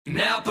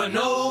Napa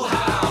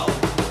know-how.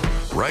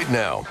 Right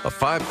now, a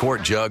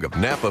 5-quart jug of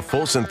Napa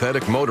Full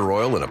Synthetic Motor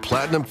Oil and a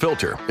Platinum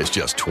Filter is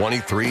just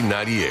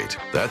 $23.98.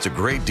 That's a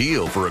great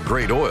deal for a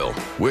great oil,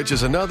 which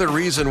is another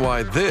reason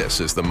why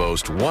this is the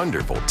most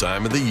wonderful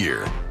time of the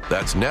year.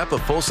 That's Napa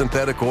Full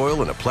Synthetic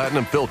Oil and a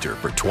Platinum Filter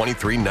for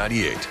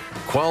 $23.98.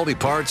 Quality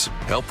parts,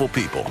 helpful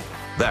people.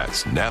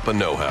 That's Napa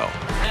know-how.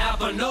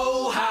 Napa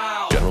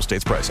know-how. General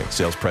states pricing.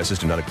 Sales prices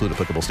do not include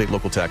applicable state,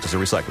 local taxes, or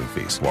recycling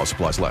fees. While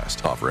supplies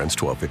last. Offer ends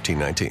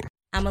 12/15/19.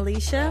 I'm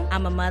Alicia.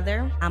 I'm a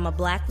mother. I'm a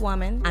black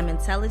woman. I'm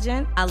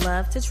intelligent. I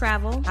love to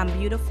travel. I'm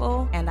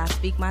beautiful, and I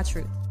speak my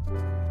truth.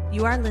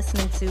 You are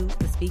listening to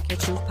the Speak Your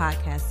Truth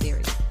podcast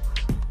series.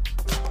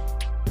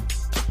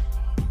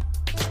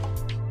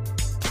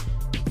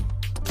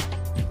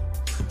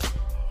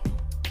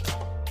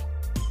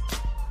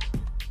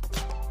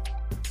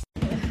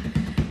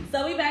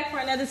 So we back for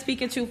another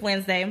Speak Your Truth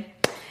Wednesday.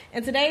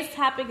 And today's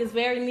topic is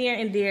very near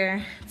and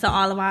dear to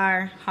all of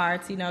our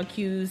hearts. You know,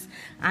 Q's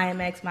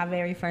IMX, my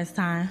very first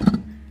time.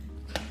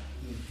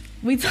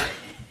 We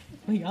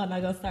all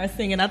not gonna start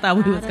singing. I thought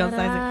we was gonna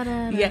start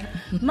singing. Yeah,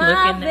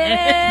 my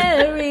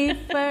very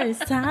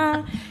first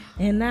time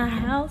in the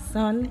house,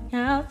 on the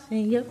couch,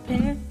 in your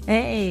pants.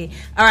 Hey,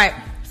 all right.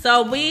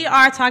 So we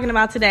are talking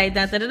about today,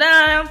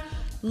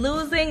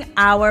 losing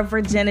our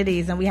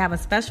virginities, and we have a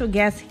special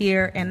guest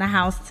here in the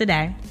house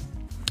today.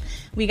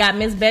 We got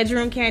Miss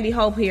Bedroom Candy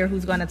Hope here,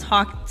 who's going to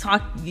talk.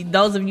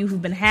 Those of you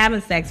who've been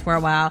having sex for a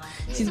while,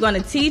 she's going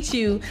to teach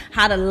you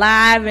how to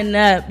liven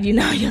up,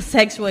 your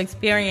sexual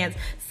experience.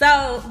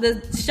 So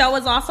the show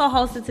is also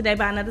hosted today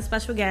by another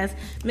special guest,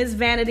 Miss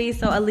Vanity.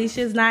 So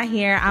Alicia's not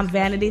here. I'm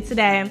Vanity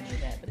today.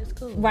 But it's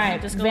cool.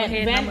 Right. Just go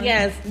ahead.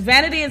 Yes.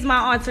 Vanity is my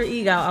alter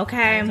ego.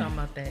 Okay. I'm talking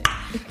about that.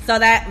 So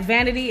that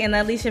Vanity and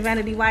Alicia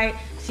Vanity White,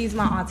 she's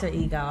my alter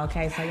ego.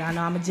 Okay. So y'all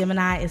know I'm a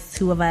Gemini. It's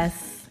two of us.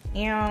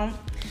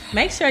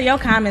 Make sure your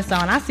comments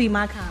on. I see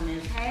my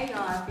comments. Hey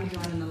y'all, if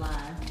you're joining the live.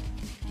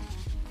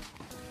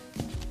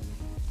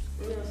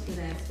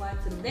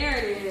 There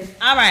it is.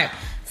 All right.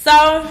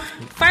 So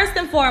first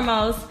and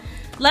foremost,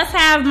 let's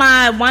have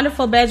my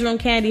wonderful Bedroom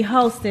Candy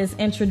hostess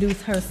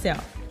introduce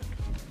herself.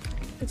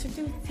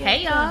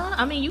 Hey y'all.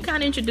 I mean, you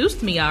kind of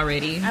introduced me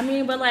already. I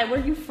mean, but like, where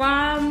you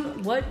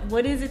from?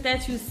 What is it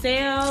that you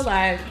sell?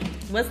 Like,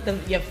 what's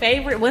your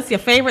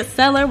favorite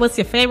seller? What's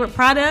your favorite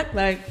product?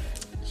 Like.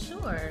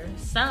 Sure.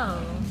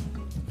 So,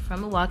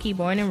 from Milwaukee,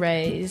 born and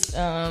raised,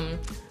 I'm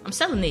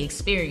selling the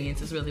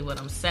experience is really what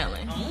I'm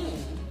selling. Oh.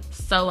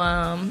 So,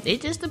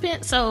 it just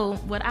depends. So,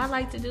 what I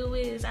like to do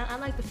is I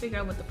like to figure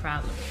out what the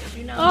problem is,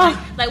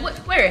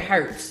 where it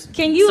hurts.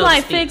 Can you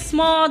fix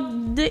small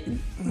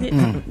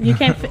you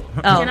can't fix.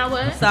 Oh, can I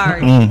what?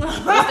 Sorry.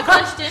 What's the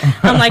question?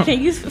 I'm like,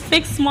 can you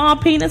fix small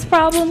penis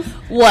problems?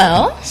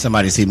 Well,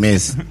 somebody see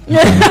Miss. You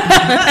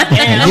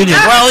didn't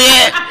grow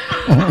yet.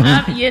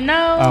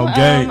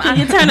 Okay. Can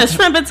you turn a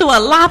shrimp into a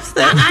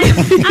lobster? I am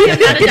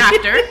not a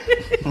doctor.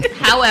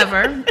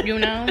 However,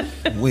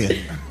 we'll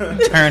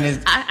turn his.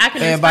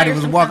 Everybody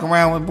was walking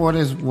around with, boy,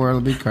 this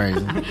world would be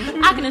crazy.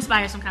 I can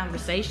inspire some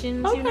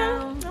conversations. Okay.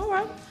 All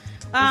right.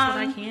 That's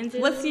what I can do.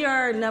 What's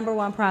your number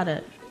one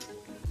product?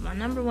 My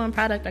number one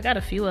product, I got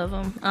a few of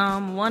them.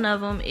 One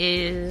of them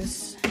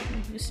is,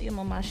 you see them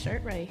on my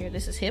shirt right here.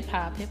 This is hip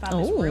hop. Hip hop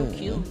is real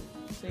cute.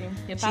 See,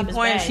 hip hop is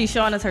bad. She's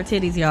showing us her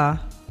titties, y'all.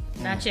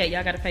 Not yet.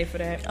 Y'all got to pay for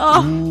that.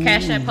 Oh,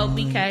 Cash App Pope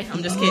BK.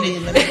 I'm just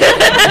kidding.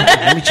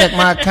 Let me check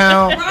my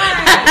account.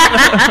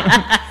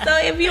 So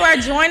if you are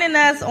joining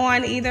us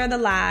on either of the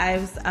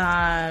lives,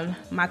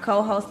 my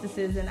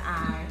co-hostesses and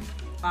I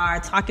are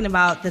talking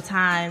about the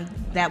time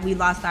that we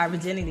lost our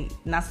virginity.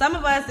 Now, some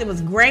of us, it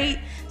was great.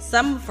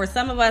 For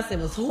some of us, it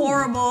was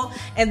horrible.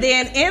 And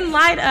then in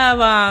light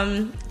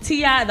of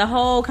T.I., the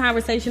whole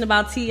conversation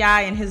about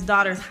T.I. and his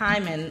daughter's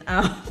hymen,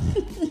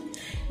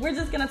 we're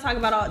just going to talk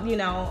about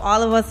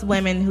all of us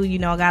women who,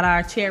 got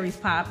our cherries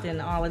popped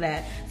and all of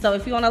that. So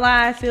if you want to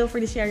lie, feel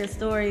free to share your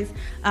stories.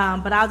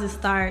 But I'll just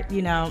start,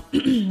 let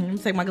me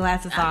take my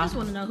glasses off. I just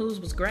want to know whose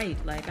was great.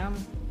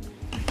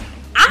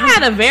 I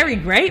had a very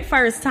great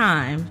first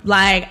time.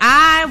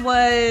 I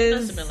was...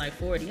 Must have been like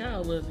 40. How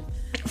old was it?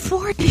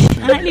 40.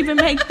 I didn't even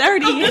make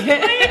 30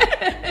 yet.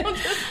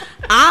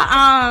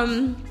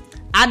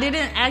 I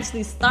didn't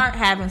actually start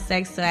having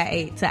sex till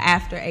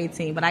after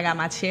 18, but I got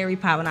my cherry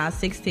pop when I was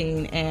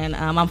 16, and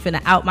I'm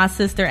finna out my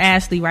sister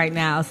Ashley right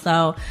now.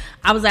 So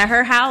I was at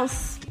her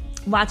house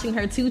watching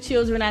her 2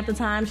 children at the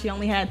time. She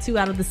only had 2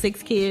 out of the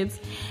 6 kids,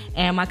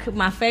 and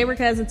my favorite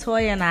cousin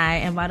Toya and I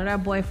invited our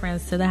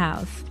boyfriends to the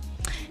house.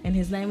 And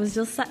his name was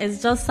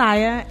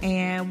Josiah,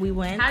 and we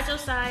went. Hi,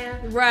 Josiah.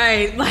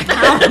 Right,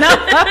 I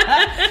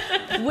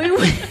don't know. We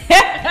went.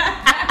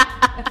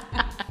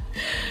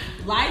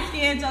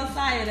 Light-skinned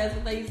Josiah, that's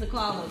what they used to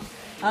call him.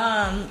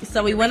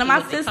 So we went to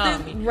my sister.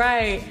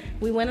 Right.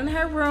 We went in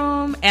her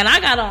room, and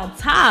I got on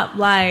top.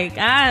 Like,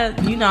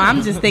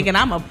 I'm just thinking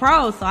I'm a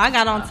pro, so I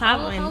got on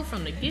top. Old hoe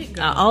from the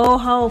get-go. An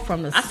old hoe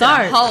from the start.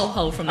 I said a whole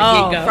hoe from the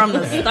get-go. From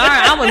the start.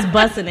 I was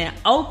busting it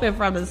open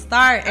from the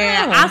start,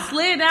 and I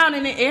slid down,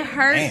 and it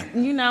hurt,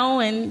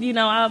 and,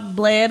 I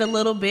bled a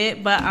little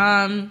bit, but,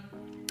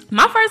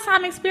 my first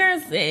time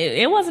experience,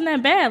 it wasn't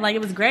that bad. Like,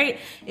 it was great.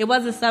 It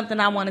wasn't something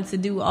I wanted to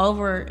do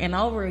over and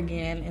over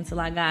again until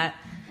I got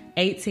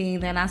 18.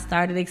 Then I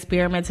started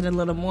experimenting a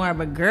little more.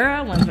 But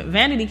girl, when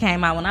Vanity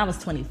came out when I was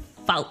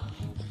 24.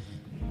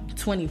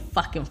 20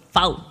 fucking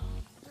 4.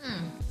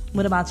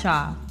 What about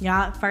y'all?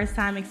 Y'all first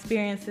time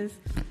experiences?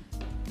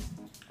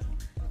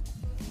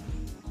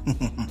 But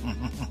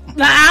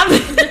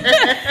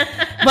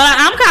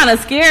I'm kind of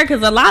scared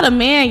because a lot of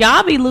men,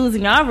 y'all be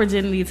losing y'all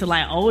virginity to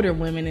like older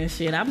women and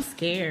shit. I'm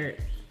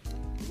scared.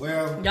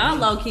 Well, y'all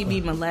low key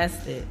be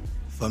molested.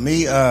 For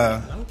me,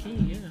 low key,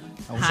 yeah.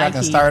 I wish I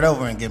can start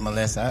over and get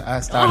molested. I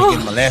started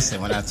getting molested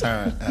when I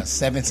turned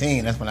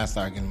 17. That's when I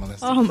started getting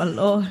molested. Oh my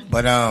Lord!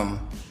 But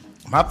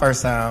my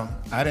first time,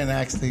 I didn't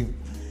actually.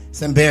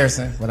 It's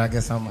embarrassing, but I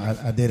guess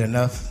I did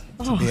enough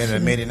to be able to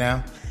admit it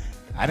now.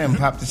 I didn't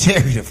pop the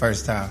cherry the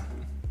first time.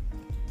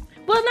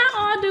 Well, not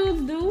all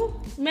dudes do.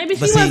 Maybe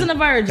she wasn't a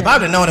virgin. If I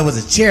would have known it was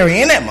a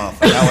cherry in that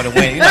motherfucker, I would have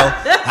went.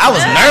 I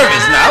was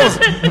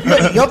nervous.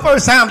 Now, your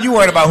first time, you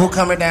worried about who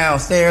coming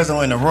downstairs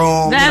or in the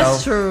room.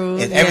 That's true.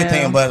 And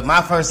everything. But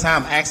my first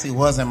time actually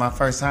wasn't my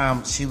first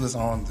time. She was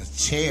on the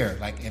chair,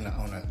 like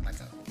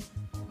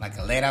like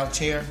a let out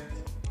chair,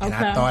 and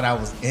I thought I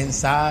was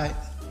inside.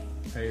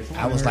 Hey,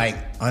 I was like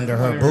under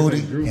her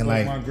booty and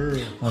like on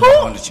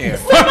the chair.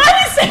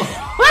 Somebody said.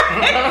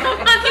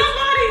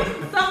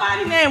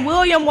 Somebody named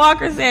William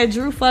Walker said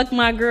Drew fucked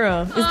my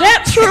girl. Is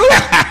that true?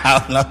 I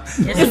don't know.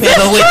 It depends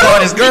on which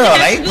part is girl.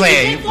 Like,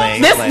 he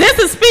playing. This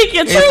is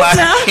speaking truth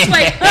now.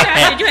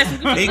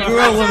 He grew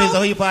up with me,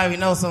 so he probably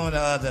knows some of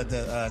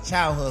the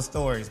childhood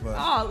stories. But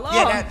Lord.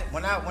 Yeah,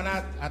 when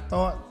I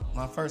thought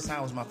my first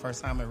time was my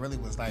first time, it really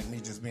was like me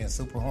just being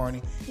super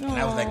horny, and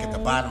I was like at the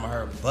bottom of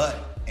her butt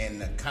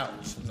and the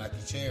couch, like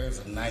the chair is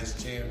a nice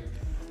chair.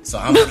 So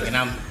I'm thinking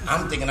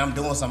I'm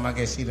doing something. I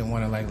guess she didn't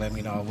want to like let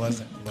me know I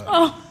wasn't. But,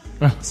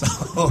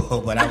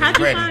 but I was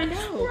ready. How'd you find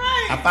out?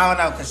 Right. I found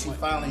out because she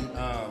finally,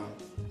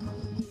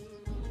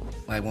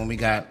 like when we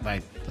got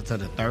like to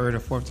the third or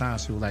fourth time,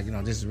 she was like,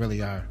 this is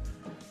really our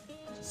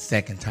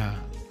second time.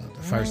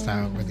 The first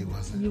time really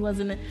wasn't. You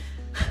wasn't.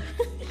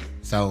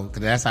 So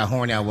cause that's how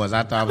horny I was.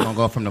 I thought I was gonna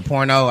go from the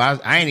porno. I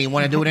didn't even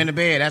want to do it in the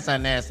bed. That's how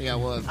nasty I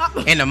was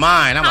in the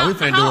mind. I'm like, we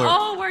finna do it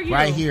old were you?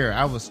 right here.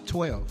 I was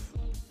 12.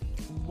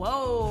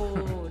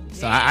 Whoa.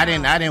 So I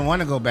didn't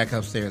want to go back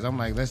upstairs. I'm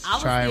like, let's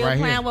try it right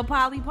here. I was still playing with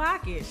Polly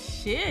Pocket.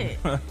 Shit.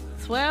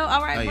 12.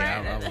 All right,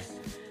 yeah,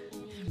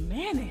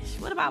 Manish.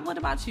 What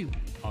about you?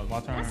 Oh, my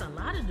turn. That's a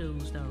lot of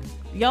dudes, though.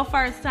 Your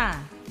first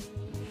time.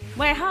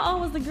 Wait, how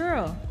old was the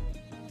girl?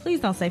 Please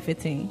don't say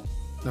 15.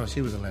 No,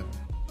 she was 11.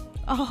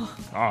 Oh.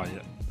 Oh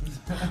yeah.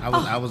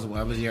 I was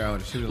a year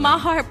older. She was 11. My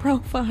heart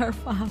broke for her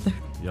father.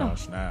 Y'all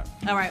snap.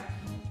 All right.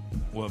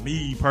 Well,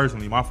 me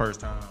personally, my first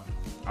time,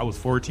 I was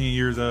 14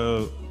 years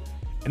old,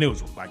 and it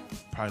was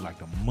probably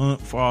the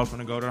month before I was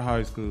gonna go to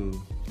high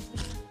school.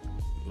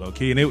 Low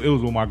key, and it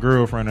was with my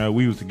girlfriend.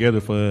 We was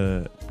together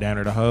for down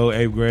to the whole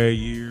 8th grade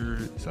year,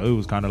 so it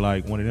was kind of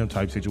like one of them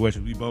type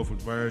situations. We both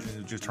was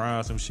virgins, just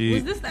trying some shit.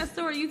 Was this that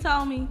story you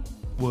told me?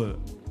 What?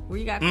 Where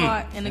you got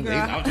caught in the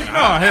girl? No,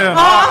 hell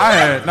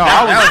no.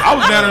 I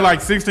was down there like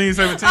 16,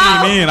 17,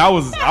 man. I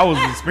was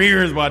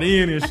experienced by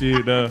then and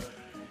shit.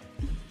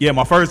 Yeah,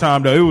 my first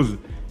time though,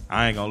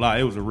 I ain't gonna lie,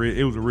 it was a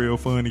real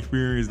fun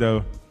experience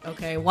though.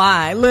 Okay,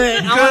 why?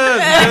 Look,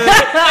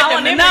 I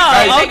want to know.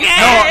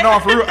 Okay. No,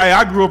 for real. Hey,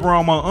 I grew up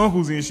around my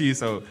uncles and shit,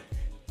 so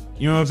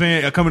you know what I'm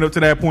saying? Coming up to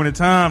that point in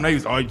time, they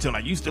used to always tell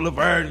like, you still a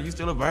virgin,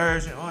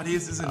 oh,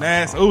 this and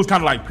that. So it was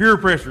kind of like peer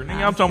pressure.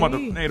 Nigga, I'm talking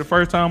about the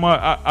first time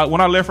I when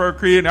I left her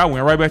crib, I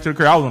went right back to the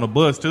crib. I was on the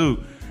bus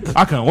too.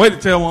 I couldn't wait to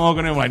tell my uncle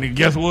and them like, nigga,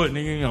 guess what,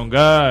 nigga, on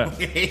God.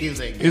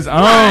 It's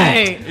on.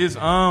 Right. It's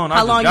on.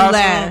 How long you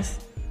last?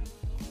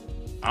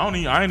 I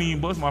ain't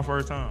even bust my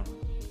first time.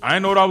 I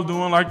didn't know what I was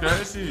doing like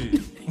that shit.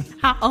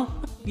 How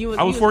old?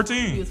 I was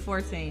 14. You was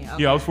 14.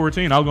 Okay. Yeah, I was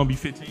 14. I was gonna be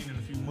 15 in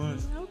a few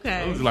months.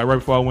 Okay. It was like right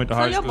before I went to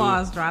high your school.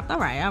 balls dropped. All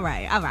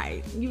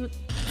right. You.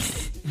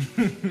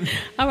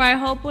 All right,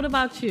 Hope. What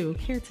about you?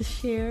 Care to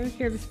share?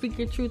 Care to speak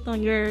your truth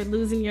on your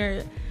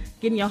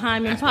getting your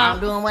hymen pop?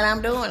 I'm doing what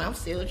I'm doing. I'm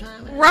still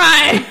trying to.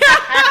 Right.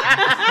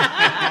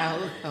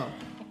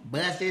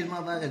 Bust this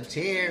motherfucking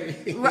cherry.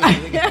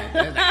 Right.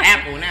 There's an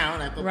apple now.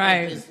 Like,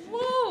 right.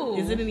 Woo.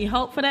 Is it any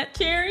hope for that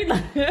cherry?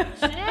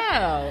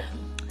 Yeah.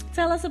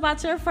 Tell us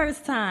about your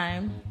first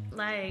time.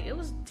 Like, it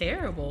was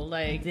terrible.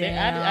 Like,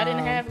 Damn. I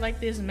didn't have like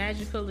this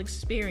magical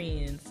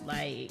experience.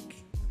 Like,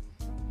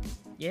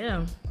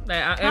 yeah.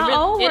 Like,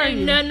 How old were ain't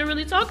you? nothing to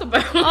really talk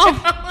about.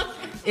 Oh,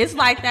 it's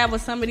like that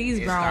with some of these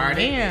grown men.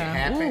 men. It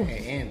happened,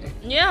 it ended.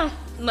 Yeah.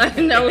 Like,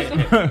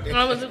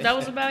 that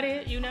was about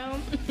it, you know?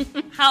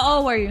 How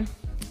old were you?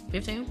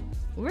 15.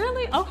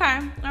 Really? Okay.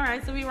 All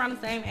right. So we around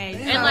the same age.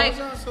 Yeah, And, like-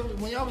 so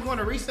when y'all was going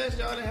to recess,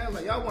 y'all didn't have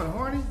like y'all wasn't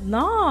horny. No.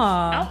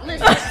 Oh,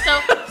 listen, so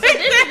this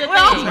is the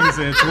thing. Nigga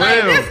said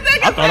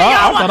 12. I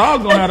thought I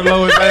was gonna have the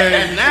lowest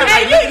age. Now,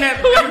 Hey, like, looking at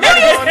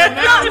everybody going there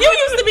now, you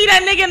used to be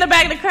that nigga in the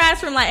back of the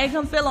classroom, like, hey,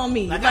 come fill on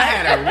me. like I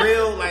had a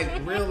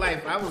real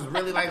life. I was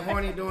really like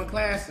horny doing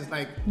classes.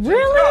 Like No,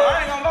 Really? I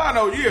ain't gonna lie,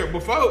 no. Yeah,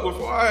 before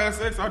I had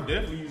sex, I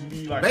definitely used to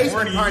be like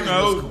basement horny, parties you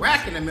know. was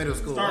cracking in middle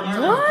school. Start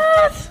learning-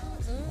 What?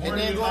 And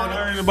then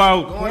learning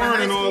about going to porn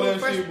high and all school, that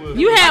fresh- shit.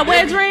 You had I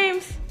wet did.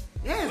 dreams?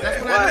 Yes,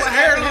 that's what I knew. I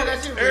had to have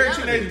that shit. Every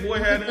reality. teenage boy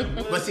had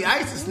them. But see, I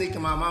used to sneak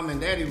in my mom and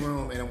daddy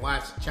room and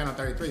watch Channel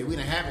 33. We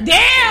didn't have it.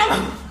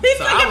 Damn! He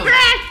So took I a was-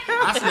 crack.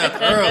 I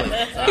snuck early.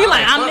 So He I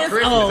like, was I'm fuck this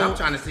Christmas. old. I'm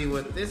trying to see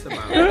what this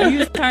about. You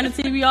just turn the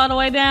TV all the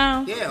way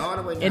down? Yeah, all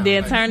the way down. And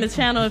then Like, turn the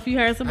channel if you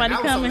heard somebody I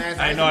was so coming?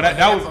 nasty. I know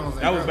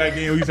that was back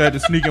then. We used to have to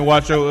sneak and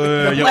watch your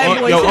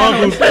Playboy your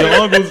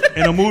channel. uncles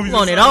in the movies.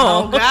 Want and it stuff.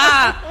 all. Oh,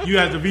 God. You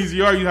had the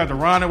VCR. You had to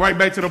run it right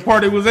back to the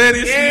part it was at.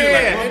 And shit.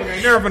 Yeah. Like, motherfucker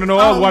ain't never finna know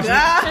I was Oh, watching.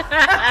 God.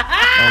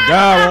 Oh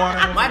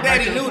God, My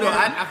daddy knew though.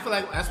 I feel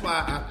like that's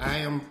why I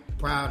am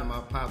proud of my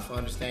pops for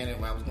understanding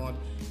where I was going.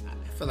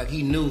 I feel like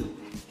he knew.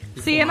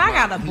 See, and I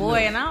got a He boy,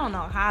 knew. and I don't know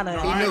how to.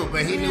 He knew,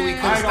 but he knew he I couldn't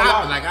ain't gonna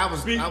stop it. lie. Like I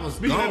was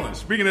going.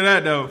 Speaking of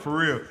that though, for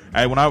real.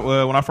 Hey, when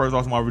I first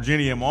lost my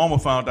virginity, and my mama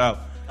found out,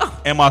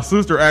 and my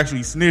sister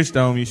actually snitched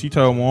on me. She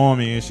told my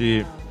mommy and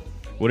shit,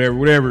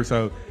 whatever.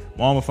 So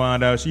mama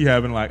found out she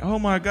having like, oh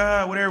my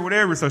God,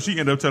 whatever. So she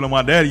ended up telling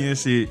my daddy and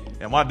shit.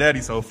 And my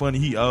daddy so funny.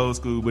 He old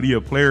school, but he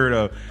a player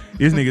though.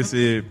 This nigga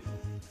said,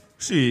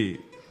 shit,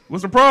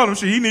 what's the problem?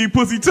 Shit, he need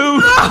pussy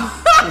too.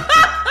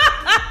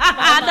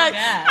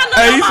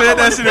 Hey, he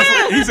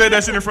said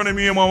that shit in front of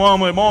me and my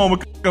mama. And my mama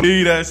couldn't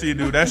believe that shit,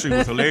 dude. That shit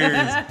was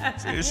hilarious.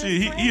 Said,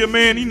 shit, he a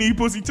man. He need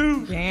pussy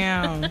too.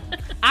 Damn.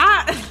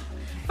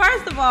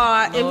 First of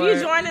all, if you're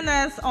joining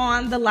us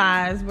on the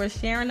lives, we're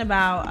sharing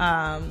about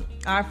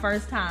our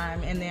first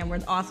time, and then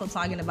we're also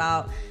talking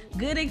about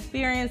good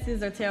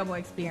experiences or terrible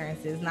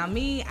experiences. Now,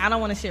 me, I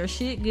don't want to share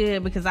shit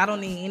good because I don't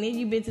need any of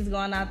you bitches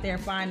going out there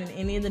finding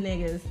any of the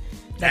niggas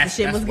that the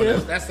shit was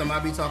good. That's something I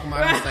be talking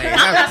about. I'm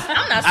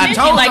I'm not I snitching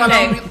told like y'all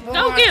that. before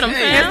Don't I get him, tell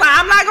you. It's fam. like,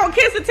 I'm not gonna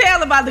kiss and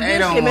tell about the They good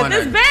don't shit, but wanna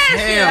this bad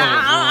shit, tell,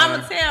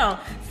 I'm boy. gonna tell.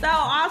 So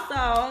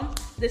also,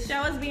 the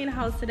show is being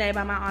hosted today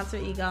by my alter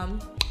ego,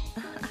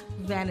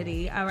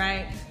 Vanity. All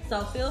right.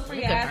 So feel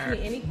free to ask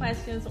me any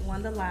questions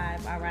on the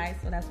live. All right.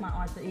 So that's my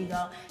alter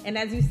ego. And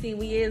as you see,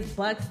 we is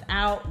Bucks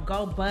out.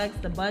 Go Bucks.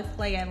 The Bucks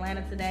play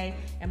Atlanta today,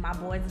 and my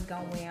boys is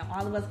gonna win.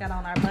 All of us got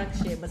on our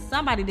Bucks shit, but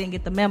somebody didn't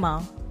get the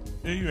memo.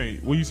 Yeah, you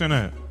ain't. Where you sent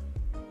that?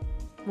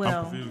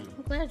 Well, I'm confused.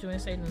 I'm glad you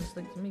ain't say nothing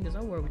slick to me because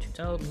I wore what you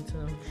told me to.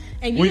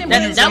 and you When- didn't when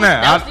really you That send was,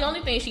 that, that was I- the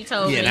only thing she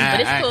told Yeah, me, and but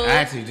it's cool. I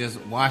actually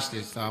just watched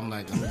it, so I'm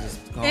like, I'm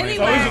just going. Anyway.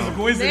 So it's just a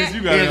coincidence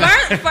you got it.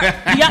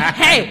 Yeah,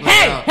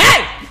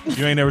 hey!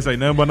 You ain't never say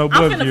nothing but no I'm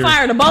blood finna here.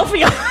 fire the both of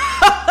y'all.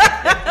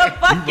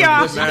 Fuck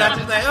y'all. You got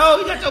to say, oh,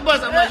 you got your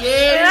bus. I'm like,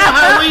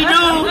 yeah, you know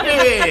how we do.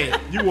 Yeah.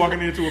 You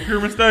walking into a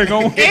pure mistake.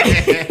 On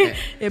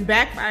It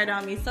backfired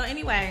on me. So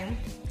anyway,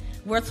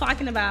 we're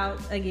talking about,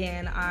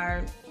 again,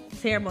 our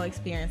terrible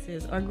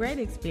experiences or great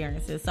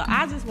experiences. So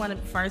I just wanted,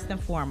 first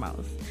and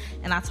foremost,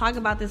 and I talk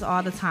about this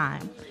all the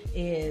time,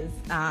 is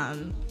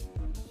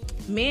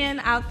men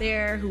out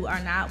there who are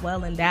not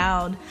well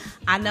endowed.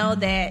 I know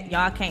that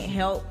y'all can't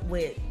help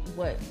with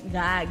what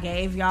God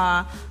gave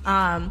y'all,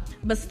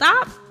 but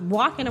stop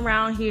walking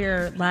around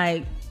here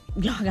like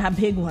y'all got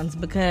big ones,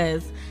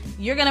 because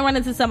you're gonna run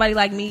into somebody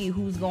like me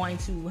who's going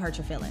to hurt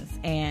your feelings.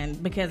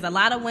 And because a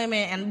lot of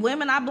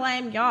women, I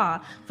blame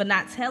y'all for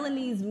not telling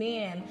these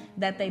men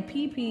that they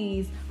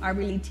PPs are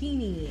really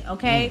teeny,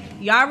 okay?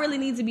 Y'all really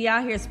need to be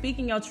out here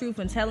speaking your truth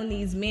and telling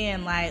these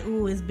men like,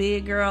 ooh, it's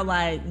big, girl.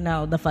 Like,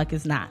 no, the fuck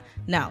it's not.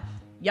 No.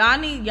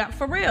 Y'all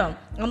for real.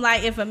 I'm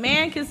like, if a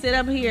man can sit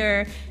up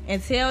here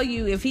and tell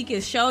you, if he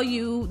can show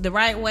you the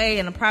right way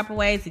and the proper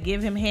way to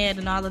give him head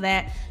and all of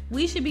that,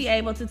 we should be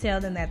able to tell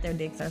them that their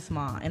dicks are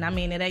small. And I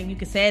mean, it ain't, you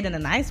can say it in a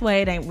nice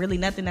way. It ain't really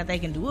nothing that they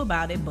can do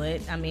about it.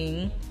 But I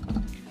mean,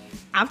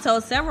 I've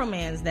told several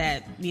men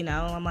that, you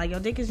know, I'm like, your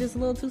dick is just a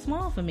little too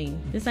small for me.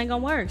 This ain't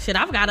gonna work. Shit,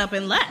 I've got up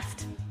and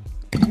left.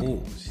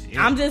 Oh, shit.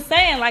 I'm just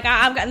saying, like,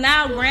 I've got,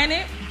 now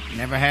granted,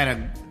 Never had a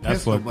That's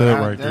pistol, fucked but up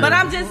I- right there. but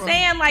I'm just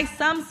saying, like,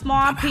 some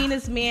small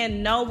penis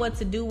men know what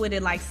to do with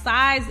it. Like,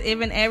 size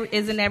isn't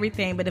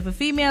everything. But if a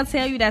female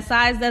tell you that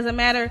size doesn't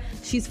matter,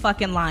 she's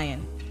fucking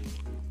lying.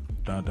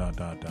 Dun.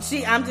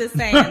 I'm just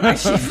saying, like,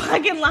 she's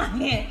fucking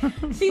lying.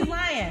 She's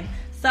lying.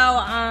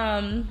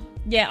 So,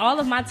 yeah, all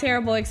of my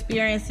terrible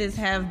experiences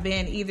have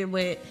been either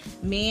with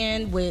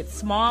men with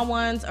small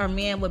ones or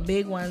men with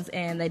big ones,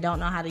 and they don't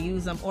know how to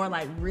use them, or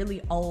like really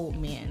old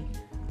men.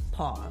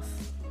 Pause.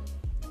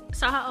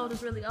 So how old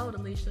is really old,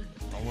 Alicia?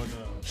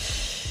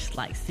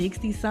 Like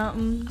 60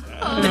 something.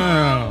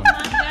 Damn.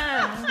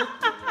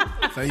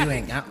 So you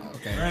ain't got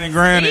okay.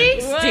 Granny.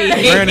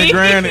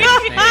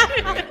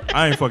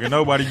 I ain't fucking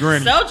nobody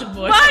granny. Soldier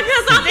boy. Why?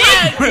 Because I'm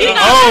like, you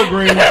know, Old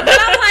granny. but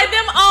I'm like,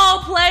 them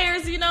old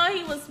players, you know,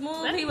 he was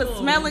smooth, he was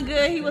smelling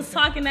good. He was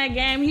talking that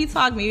game. He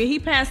talked me. He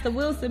passed the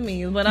Wilson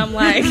means, but I'm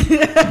like,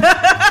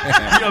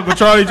 Uncle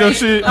Charlie, your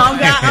shit. oh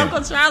God,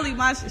 Uncle Charlie,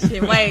 my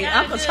shit. Wait,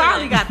 Uncle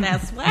Charlie got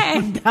that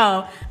swag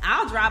though.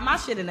 I'll drop my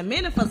shit in a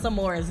minute for some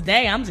Morris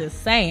Day. I'm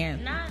just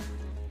saying. Not.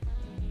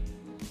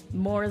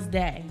 Morris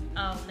Day.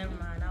 Oh, never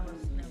mind. Never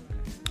mind.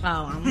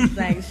 Oh, I'm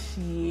like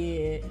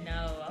shit. No,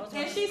 I was.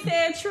 And she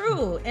said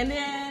true, and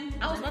then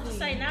I was about to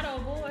say not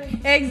old boy.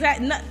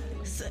 exactly.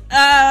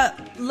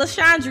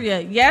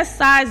 Lashandria, yes,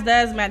 size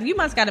does matter. You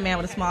must got a man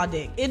with a small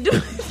dick. It do.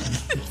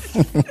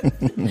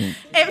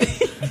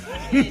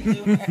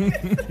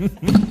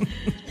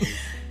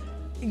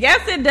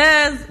 Yes, it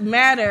does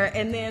matter.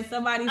 And then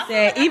somebody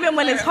said, even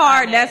when it's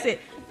hard, that's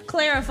it.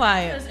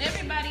 Clarify it. Because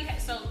everybody.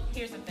 So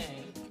here's the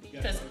thing.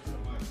 Because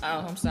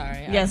I'm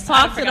sorry. Yes, I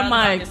talk to the forgot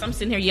about mic. this. I'm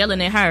sitting here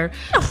yelling at her.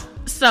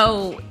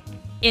 So,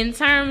 in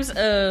terms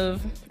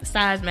of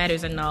size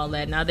matters and all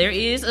that, now there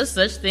is a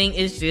such thing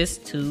as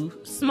just too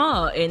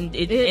small, and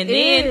then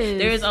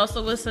there is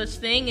also a such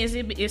thing as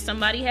if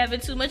somebody having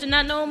too much and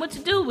not knowing what to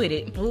do with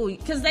it.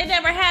 Because they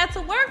never had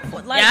to work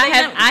for. Like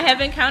I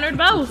have encountered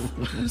both.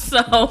 So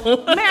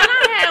man,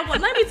 I had one.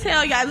 Let me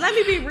tell y'all. Let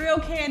me be real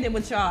candid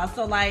with y'all.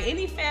 So like,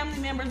 any family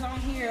members on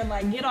here,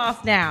 like, get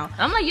off now.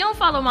 I'm like, you don't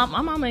follow my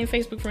mama ain't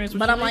Facebook friends with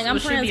But you, I'm like, I'm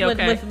so it friends should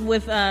be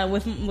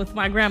okay. with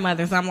my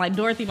grandmothers. I'm like,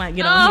 Dorothy might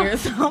get on here.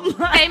 So I'm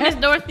like, Hey, Miss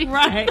Dorothy.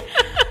 Right.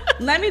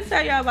 Let me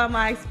tell y'all about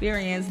my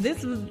experience.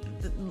 This was,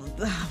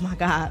 oh my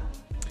God.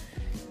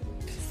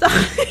 So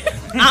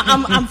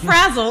I'm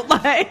frazzled.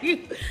 Like,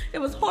 it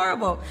was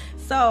horrible.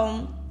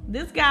 So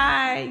this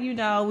guy, you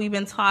know, we've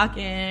been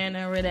talking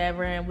or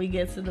whatever, and we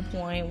get to the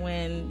point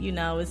when, you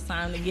know, it's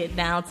time to get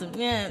down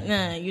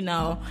to, you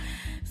know.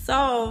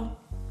 So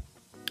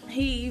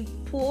he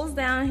pulls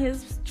down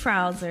his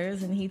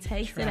trousers and he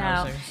takes it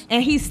out,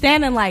 and he's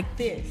standing like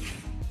this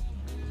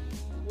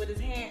with his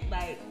hand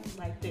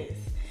like this,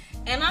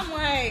 and I'm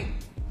like,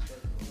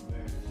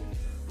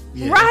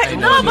 right?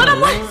 No, but I'm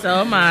like, so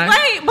am I.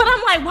 wait, but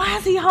I'm like, why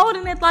is he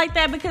holding it like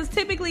that? Because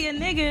typically a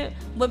nigga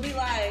would be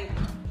like,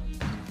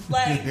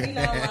 you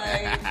know,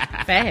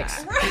 like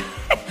Facts.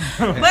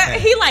 but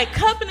he like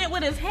cupping it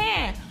with his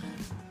hand.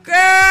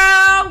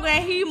 Girl,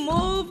 when he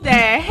moved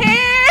that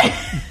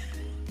hand,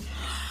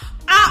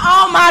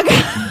 oh my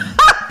God.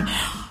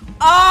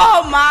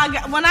 Oh my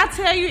God. When I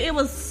tell you it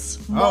was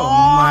small.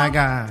 Oh my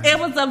God.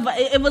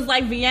 It was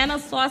like Vienna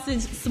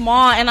sausage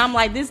small, and I'm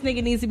like, this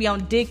nigga needs to be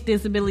on dick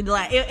disability.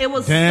 Like, it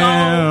was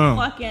Damn.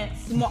 so fucking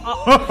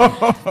small.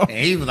 And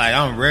he was like,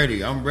 I'm ready.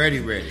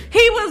 He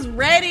He was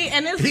ready,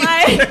 and it's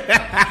like,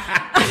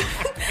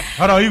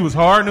 Hold on, he was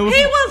hard. And it was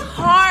he was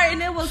hard,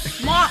 and it was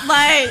small.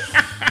 Like,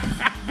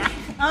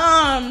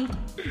 I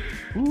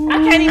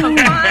can't even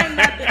find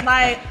nothing.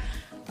 Like,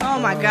 oh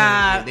my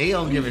God. They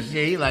don't give a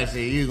shit. He like,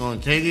 say, you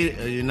gonna take it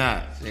or you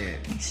not?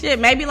 Shit,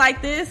 maybe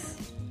like this.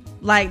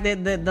 Like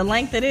the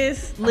length of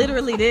this,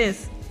 literally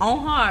this. On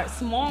hard,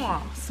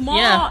 small,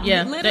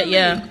 Yeah, literally.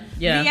 yeah.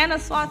 Vienna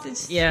sausage,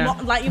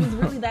 small, like it was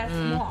really that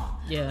small.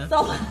 Yeah.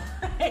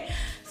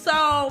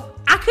 So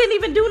I couldn't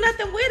even do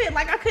nothing with it.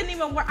 Like I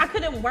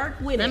couldn't work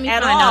with Let it me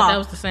at find all. out that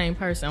was the same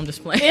person. I'm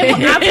just playing.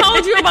 I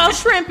told you about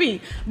Shrimpy,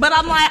 but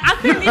I'm like, I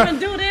couldn't even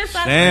do this. I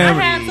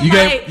had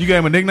to you gave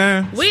him a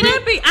nickname?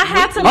 Shrimpy. I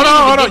had to.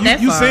 Hold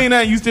on. You seen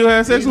that? You still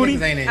had sex with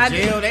him? Ain't in I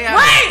jail. They out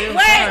wait, still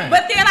fine.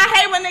 but then I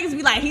hate when niggas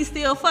be like, he's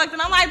still fucked,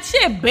 and I'm like,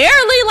 shit,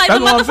 barely. Like That's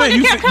the what I'm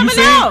saying. motherfucker kept coming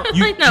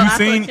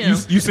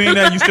out. You seen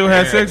that? You still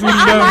had sex with him?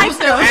 I though? like You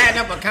still them.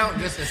 adding up a count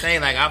just to say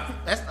like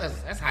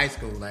that's high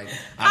school. Like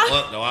I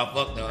fucked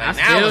though. Like,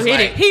 now still it's hit like,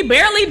 it. He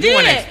barely did.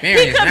 want He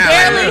experience could now,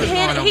 barely like, hit.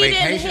 going on He didn't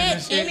vacations and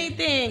hit shit.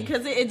 anything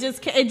because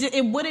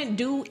it wouldn't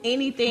do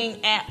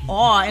anything at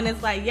all. And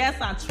it's like, yes,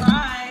 I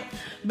tried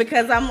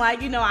because I'm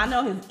like, you know, I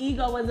know his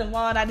ego was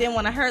involved. I didn't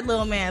want to hurt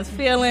little man's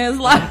feelings.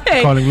 Like,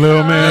 Call him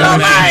little man.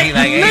 So,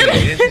 like,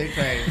 hey, this is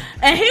crazy.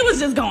 and he was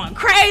just going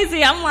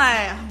crazy. I'm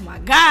like, oh my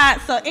God.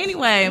 So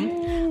anyway,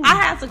 I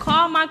had to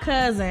call my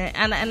cousin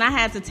and I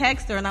had to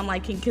text her, and I'm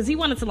like, because he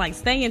wanted to like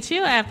stay and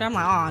chill after. I'm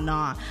like, oh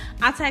no.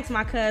 I text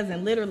my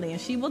cousin literally,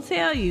 and she will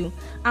tell you.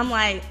 I'm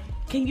like,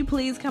 can you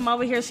please come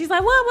over here? She's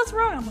like, what? What's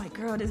wrong? I'm like,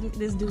 girl,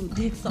 this dude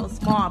dick so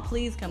small.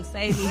 Please come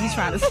save me. He's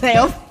trying to stay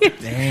over here.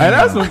 Hey,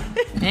 that's some,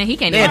 Man, he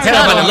can't They even tell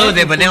tell about us. the little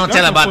bit, but they don't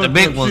tell about the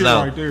big ones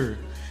though. right there.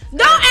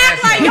 Don't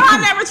act like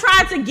y'all never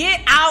tried to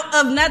get out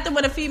of nothing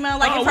with a female,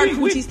 like No, if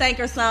her we- coochie stank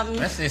or something.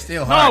 That shit's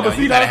still No, hard. but though.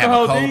 see, You gotta that's the have a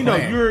whole cold thing, though.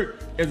 plan. You're,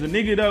 as a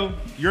nigga, though,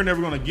 you're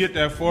never going to get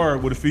that far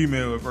with a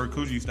female if her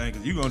coochie stank.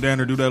 Cause you going down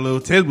there do that little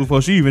test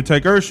before she even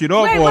take her shit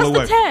off Wait, all what's the the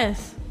way.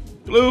 test?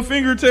 Little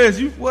finger test.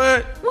 You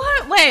what?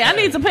 What? Wait, I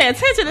need to pay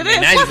attention to this.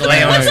 Now you What's just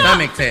lay on what her y'all-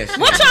 stomach test.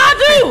 What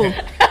y'all do?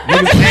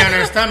 Niggas lay on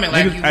her stomach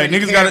like you Hey, really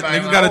niggas care gotta about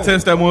it. gotta Oh,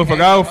 test that motherfucker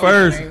okay. out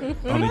first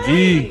Okay. on the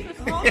G.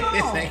 Hold This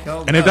on. ain't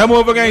cold, And if that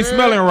though. motherfucker ain't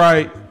smelling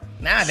right,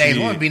 Nowadays,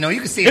 Shit. won't be no. You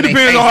can see It in they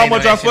depends face, on how they know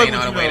much that I shit fuck ain't with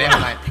on you, the way. though.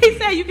 They like He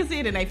said you can see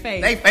it in their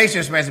face. they facial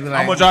expression be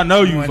like, much I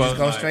know you wanna just fuck,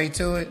 go like- straight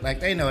to it. Like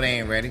they know they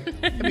ain't ready.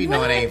 They be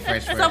knowing they ain't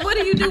fresh. So what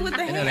do you do with the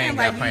They know they hand?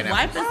 ain't Like, got you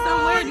wipe it pineapples.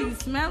 somewhere? Do you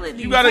smell it? Do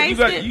you, you gotta taste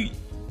it?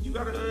 you you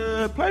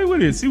gotta play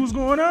with it. See what's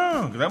going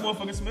on. Cause that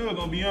motherfucking smell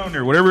gonna be on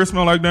there. Whatever it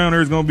smell like down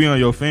there is gonna be on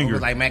your It finger.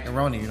 was like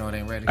macaroni, you know, it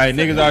ain't ready. Hey,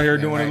 niggas out here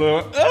doing a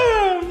little.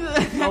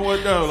 Know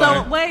what though? So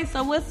Like, wait,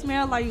 so what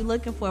smell are you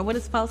looking for? What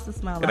is supposed to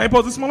smell it like? ain't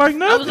supposed to smell like I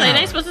nothing. was like, it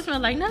ain't supposed to smell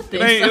like nothing.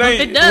 It ain't, So it if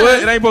ain't, it does,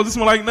 what? It ain't supposed to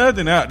smell like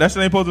nothing. That shit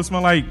ain't supposed to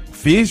smell like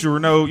fish or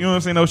no, you know what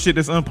I'm saying? No shit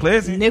that's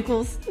unpleasant.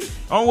 Nickels.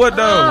 On what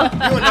though?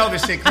 You would know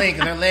this shit clean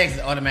because her legs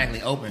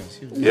automatically open.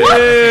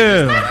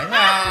 Yeah. Like,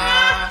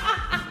 nah.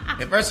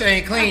 If her shit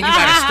ain't clean, you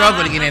gotta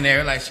struggle to get in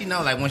there. Like she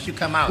know, like once you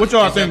come out. What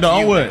y'all it's think up to though?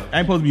 On you. what?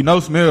 Ain't supposed to be no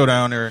smell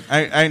down there.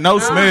 Ain't no I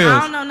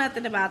smells. don't know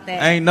nothing about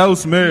that. Ain't no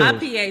smells. My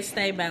pH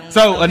stay balanced.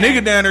 So a okay?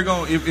 nigga down there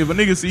going if a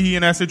nigga see he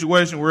in that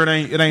situation where it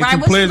ain't Right, too what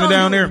you pleasant gonna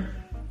down do? there,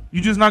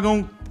 you just not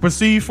gonna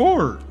proceed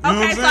forward. You know what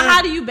Okay, I'm so saying?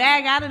 how do you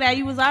bag out of that?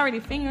 You was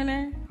already fingering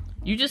her.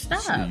 you just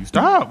stop. You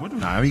stop. What the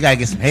Nah, we gotta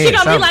get some head. She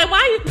gonna be something. like,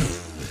 "Why you?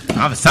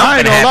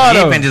 Something gonna lie, happened.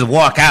 You though. can just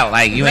walk out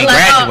like you ain't Like,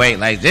 graduate.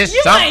 Like this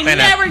You something. ain't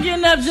never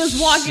getting up just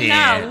walking Shit.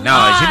 out."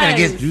 No, she gonna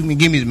Lies. get. You can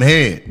give me some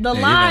head. The Yeah,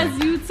 you lies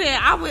better- you tell.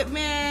 I would,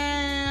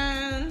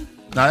 man.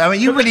 No, I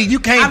mean you really you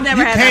can't. I've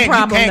never you had that can't.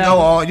 problem, you can't though.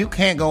 go all. You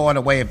can't go all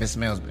the way if it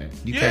smells bad.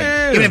 You Yeah.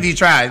 can't. Even if you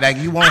try, like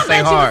you won't I stay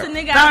bet hard. you was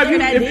a nigga Nah, out if there you-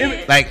 that if-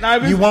 did. Like Nah,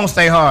 if you it's- won't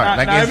stay hard. Nah,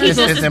 Like nah, if it's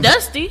just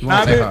dusty. You Now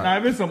won't if, stay it, now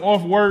hard. if it's some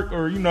off work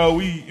or you know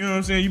you know what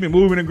I'm saying, you been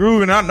moving and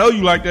grooving, I know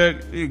you like that.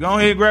 Yeah, go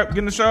ahead, get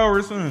in the shower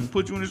or something,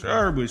 put you in the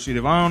shower. But shit,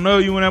 if I don't know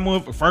you in that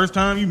motherfucker first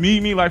time you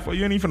meet me, like you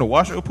ain't even finna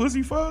wash your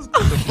pussy first.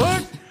 What the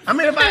fuck? I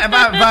mean,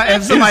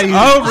 if somebody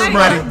It's over,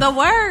 somebody, The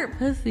word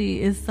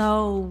pussy is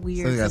so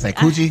weird. so you gotta say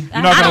coochie.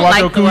 You're not I gonna don't wash like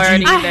your the word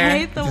coochie. I either.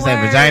 hate the You word. say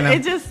vagina?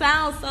 It just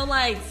sounds so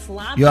like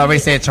sloppy. You already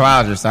said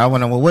trousers, so I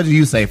want to. Well, what do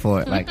you say for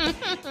it? Like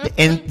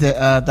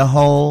the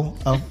hole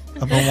of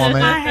a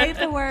woman, I hate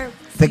the word.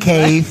 the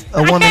cave, a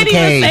I woman can't even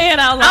cave. say it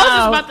out loud. I was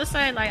just about to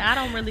say, like, I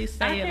don't really I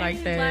say it can't like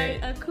even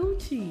that. Like a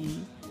coochie.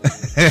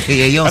 Yeah,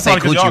 you don't That's say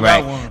probably 'cause y'all coochie got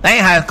right. one. That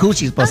ain't how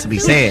coochie's supposed to be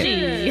said.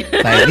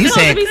 Coochie. Like you It's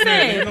supposed to be said,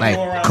 said. like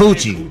Go around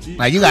coochie. saying coochie.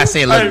 Like you gotta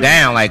say look Hey,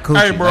 down like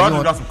coochie. Hey, bro, I Like, just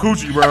you got some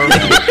coochie, bro.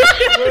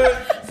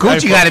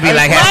 coochie got to be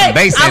like have some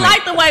bass I in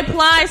like the way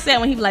Ply said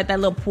when he be like that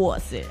little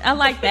pussy. I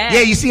like that. it.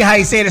 Yeah, you see how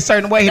he said it a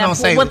certain way. He That don't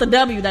say. with the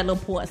W, that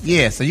little pussy.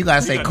 Yeah, so you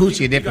gotta say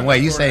coochie a different way.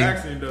 You say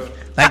Accent, though.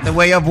 like the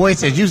way your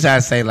voice is. You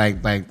gotta say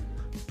like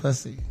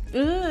pussy.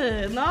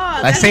 Ugh, no.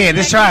 Like say it.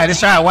 Just try it. Just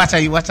try it. Watch how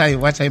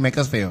you make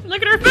us feel.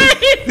 Look at her face.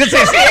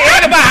 Just say, it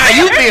ain't about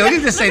how you feel. You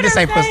just say this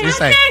ain't pussy. Just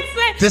say.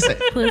 Just say.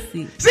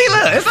 pussy. See,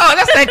 look, it's all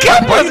that's that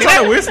cute Why you pussy.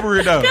 trying to whisper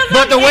it though?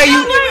 But the way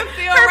you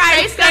feel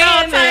right face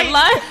got all saying it.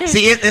 Like,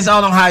 see, it's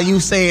all on how you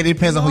say it. It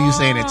depends on who you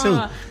saying it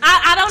to.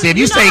 I don't. See, if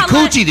you know say how,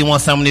 like- coochie, they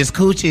want some of this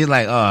coochie. It's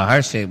like, oh,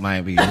 her shit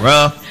might be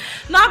rough.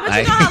 No, but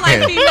you know how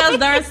like females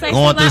during sex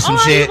Going be through like, some oh,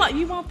 shit.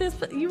 You want this?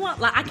 You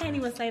want like I can't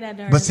even say that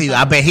during. But see, sex.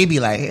 I bet he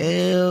be like,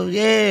 hell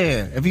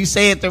yeah. If you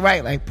say it the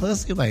right, like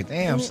pussy, like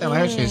damn, sound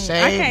like her shit shaved.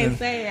 I can't and-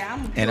 say it.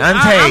 I'm and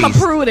I'm a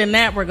untased. prude in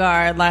that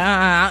regard.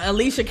 Like,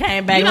 Alicia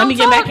came back. You Let don't me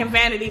get talk- back in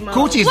vanity mode.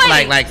 Coochie's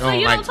Wait, like so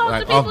you don't talk to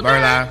like people off bird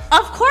during- line.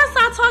 Of course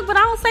I talk, but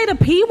I don't say the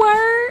P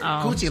word.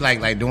 Oh. Coochie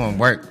like doing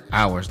work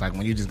hours, like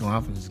when you just go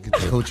off and just get the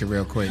coochie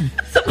real quick.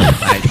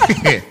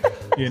 Like,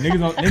 Yeah, niggas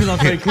don't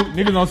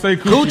say coochie.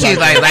 coochie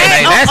like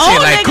Hey, that old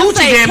shit, like niggas coochie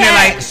say damn near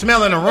cat. like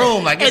smelling the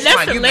room, like And it's that's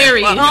like you been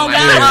hilarious. fucking, Oh like,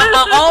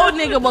 God, an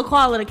old nigga will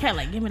call it a cat.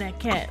 Like, give me that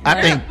cat.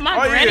 I think My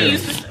Oh, granny yeah.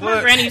 used to. My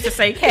What? granny used to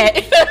say cat.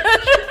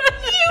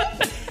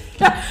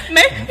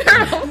 Make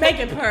her Make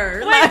it purr.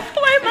 Wait,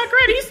 Like, my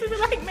granny used to be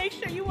like, make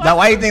sure you. now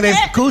why you think this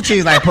coochie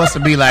is like supposed to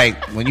be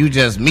like when you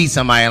just meet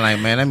somebody and like,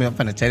 man, I'm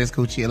finna tell this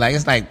coochie, like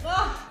it's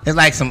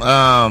like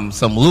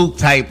some Luke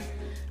type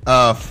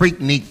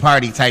freak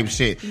party type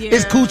shit. Yeah.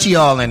 It's coochie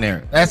all in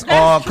there. That's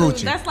all true.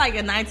 coochie. That's like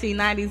a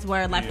 1990s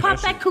word. Like, Yeah,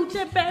 pop that that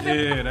coochie,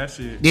 baby. Yeah, that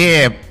shit.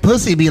 Yeah,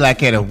 pussy be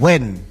like at a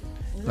wedding.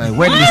 Like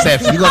wedding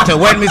reception. You go to a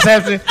wedding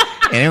reception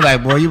and they're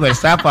like, boy, you better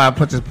stop while I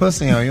put this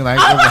pussy on. You like,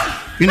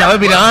 you know,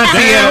 it'd be the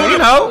auntie, you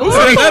know, the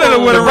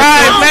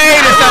bridesmaid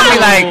or something. Be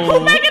like, Who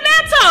making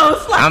that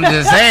toast? Like, I'm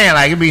just saying,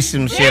 like, it'd be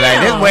some shit like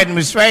this wedding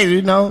was straight,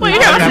 you know. okay, Who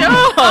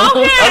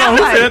I'm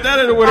said that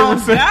or whatever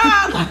said?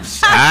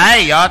 All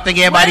right, y'all think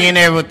everybody in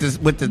there with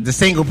the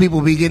single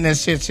people be getting that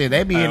shit?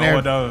 They be in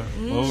there.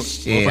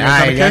 Shit, all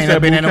right, y'all ain't never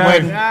been in a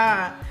wedding.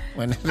 God.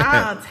 When-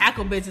 I don't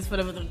tackle bitches for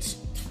the.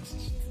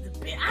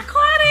 I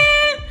caught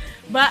it.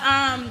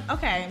 But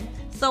okay.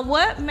 So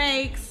what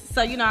makes?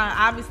 So you know,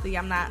 obviously,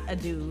 I'm not a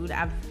dude.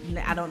 I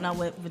don't know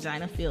what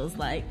vagina feels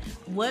like.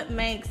 What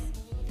makes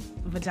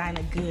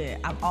vagina good?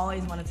 I've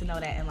always wanted to know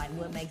that, and like,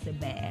 what makes it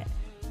bad?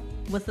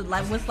 What's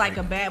like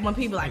a bad when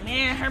people like,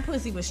 man, her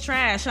pussy was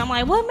trash. I'm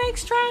like, what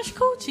makes trash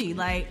coochie?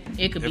 Like,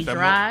 It could be If that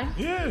dry.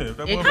 Yeah. If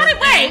that It-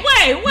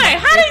 motherfucker- wait.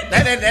 How do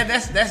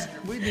you? That's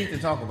we need to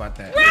talk about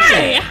that.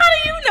 Right. How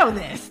do you know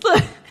this?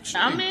 Look.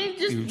 I mean,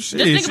 just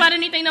Shit. think about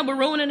anything that would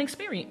ruin an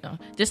experience. No,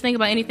 just think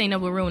about anything that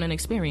would ruin an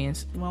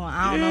experience. Well,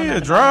 I don't know. Yeah,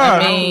 nothing dry.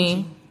 about I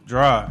mean,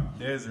 Dry.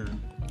 Desert. I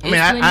mean,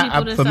 It's plenty I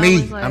people that's for me,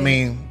 always like- I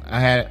mean, I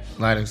had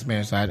a lot of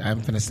experience. So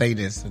I'm finna say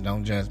this, and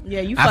don't just.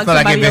 Yeah, you I fucked feel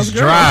like if somebody it's else's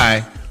girl.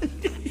 dry,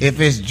 if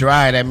it's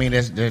dry, that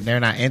means they're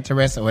not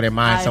interested or their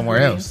mind I somewhere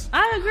agree. else.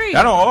 I agree.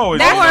 That don't always.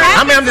 That's work. right.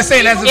 I mean, I'm just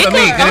saying that's just for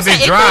me. Because if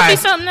it's It could dry, be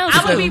something else.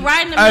 I would be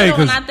right in the Hey, middle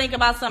when 'cause- I think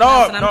about something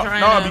else and I'm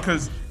trying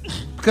to.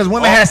 because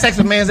women have sex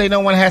with men they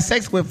don't want to have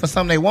sex with for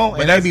something they want,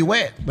 and they be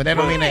wet, but that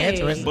don't mean they're Right.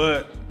 interested.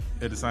 But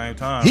at the same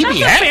time, He be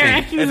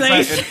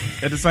happy.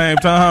 at the same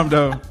time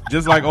though,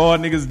 just like all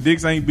niggas'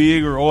 dicks ain't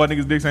big or all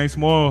niggas' dicks ain't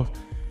small.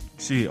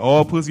 Shit,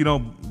 all pussy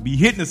don't be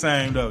hitting the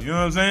same though. You know what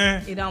I'm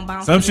saying? It don't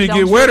bounce. Some it shit don't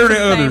get wetter shoot than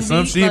the same others.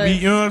 Some beat, shit but- be.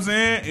 You know what I'm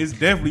saying? It's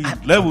definitely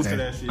levels to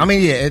that shit. I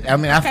mean, yeah. I Okay,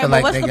 feel but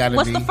like what's they the, gotta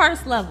what's be. the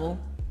first level?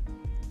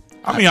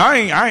 I mean, I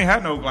ain't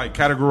had no like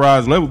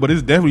categorized level, but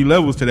it's definitely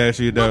levels to that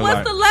shit though. But what's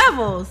like, the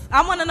levels?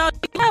 I want to know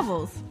the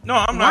levels. no,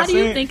 I'm Why not do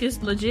saying. you think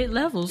it's legit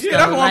levels? Yeah, though?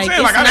 that's what I'm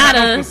saying. Like, it's I not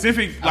don't have a. no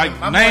specific, like,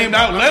 My named boy-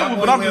 out my level, boy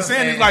but I'm Will just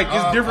saying it's said, like,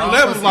 it's different all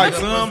levels. pussy Like, is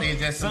some. pussy,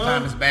 it's just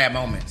sometimes it's bad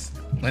moments.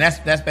 And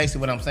that's basically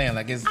what I'm saying.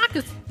 Like it's I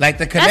could- like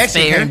the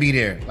connection fair. can be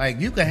there. Like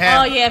you can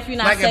have. Oh, yeah, if you're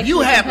not like if you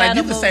sexually have like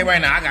you can compatible. say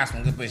right now I got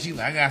some good pussy. You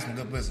like, I got some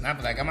good pussy. And I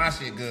be like my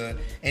shit good.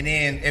 And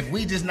then if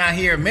we just not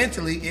here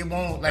mentally, it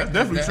won't like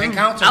That's the definitely true.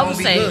 encounter I would won't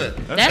be say good.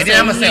 that's And then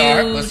I'm a gonna say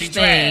her huge pussy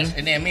thing. trash.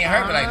 And then me and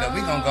her be like, look,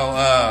 we gonna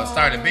go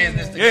start a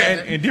business Yeah,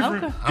 together. and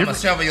different, Okay. I'm gonna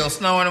shovel your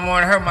snow in the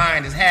morning. Her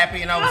mind is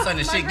happy, and all of a sudden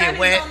the My shit get granny's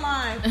wet.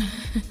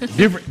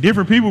 online.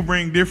 different people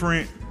bring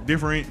different, you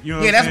know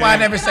what Yeah, I'm that's why I saying?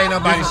 never say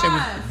nobody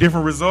shit.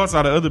 Different results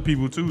out of other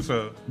people too,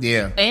 so.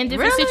 Yeah. And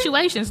different Really?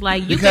 situations.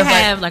 Like, you Because, can like-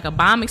 have, like, a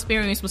bomb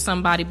experience with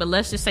somebody, but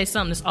let's just say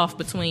something that's off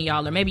between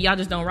y'all. Or maybe y'all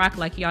just don't rock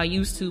like y'all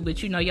used to,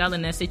 but, you know, y'all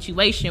in that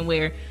situation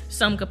where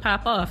something could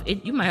pop off.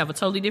 You might have a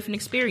totally different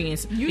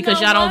experience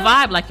because know y'all don't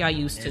what? vibe like y'all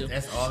used to.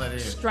 That's all it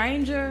is.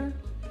 Stranger,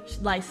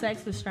 like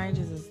sex with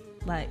strangers is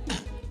like.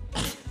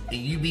 And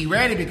you be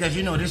ready because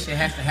you know this shit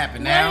has to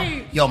happen now.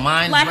 Right. Your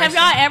mind's Like, have racing.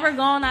 y'all ever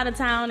gone out of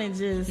town and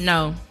just?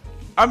 No.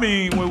 I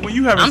mean, when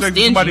you having I'm sex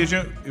with somebody,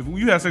 stingy. if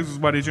you have sex with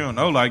somebody that you don't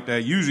know like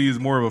that, usually it's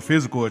more of a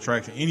physical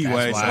attraction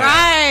anyway. That's So why.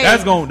 Right.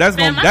 that's gonna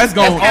Man, that's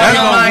all your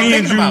gonna mind lead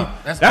thinking you.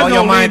 about. That's That's all your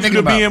gonna mind lead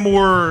you to thinking being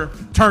more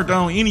turned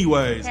on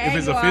anyways. Hey, if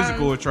it's you a are.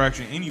 physical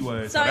attraction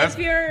anyway. So that's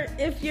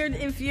if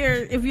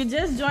you're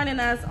just joining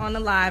us on the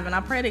live, and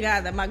I pray to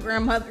God that my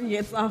grandmother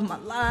gets off my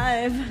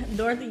live,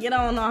 Dorothy, get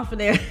on off of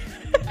there.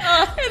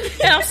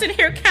 And I'm sitting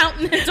here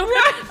counting the door.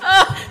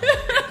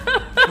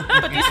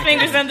 Put these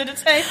fingers under the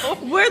table.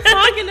 We're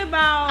talking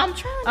about I'm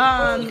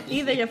trying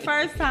either your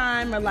first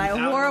time or like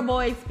horrible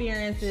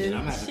experiences.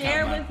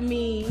 Share with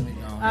me.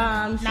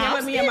 Share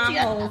with me and my stingy.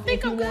 I host think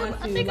if you I'm good.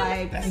 want I to, think I'm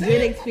like good.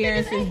 good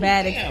experiences,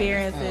 bad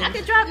experiences. I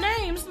could drop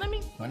names. Let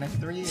me. Well, that's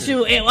 3 years.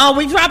 Shoot, oh,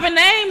 we dropping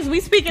names.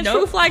 We speaking Nope.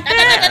 truth like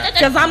that?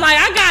 Because I'm like,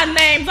 I got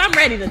names. I'm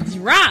ready to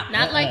drop.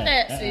 Not like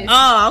that, sis.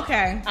 Oh,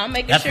 okay. I'm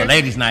making That's sure. for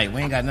ladies' night.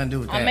 We ain't got nothing to do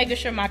with that. I'm making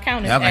sure my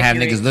count is Y'all gonna have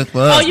accurate. niggas look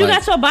for us. Oh, you like,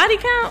 got your body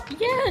count?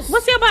 Yes.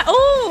 What's your body?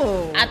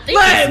 Ooh. I think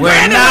Look, it's- We're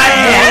Brandon, not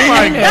oh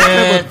my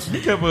yet. god,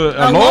 you kept a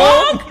a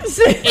log? log?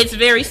 It's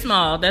very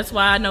small. That's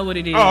why I know what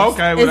it is. Oh,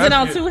 okay. Is Well, it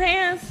on that's 2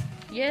 hands?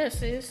 Yes,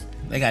 sis.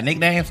 They got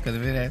nicknames because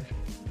of it.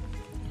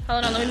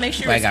 Hold on, let me make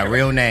sure. They it's got correct.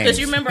 real names. Because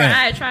you remember I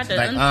had tried to.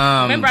 Like,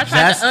 remember I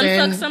tried Justin,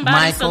 to unfuck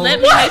somebody. So Michael.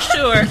 let me make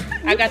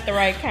sure I got the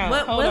right count.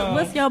 Hold on.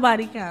 What's your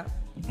body count?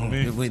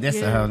 Wait, that's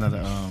a whole nother.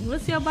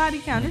 What's your body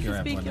count? This is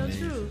grab speak one your of these.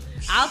 truth.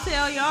 I'll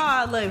tell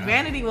y'all. Look,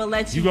 Vanity will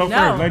let you, You go know.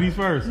 first, ladies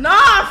first.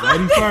 No,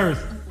 Ladies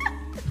first.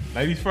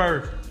 Ladies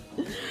first.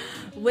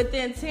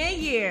 within 10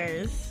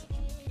 years,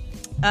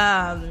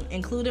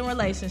 including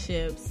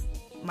relationships,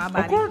 my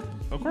body.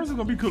 Of course, it's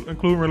gonna be cool,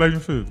 including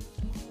relationships.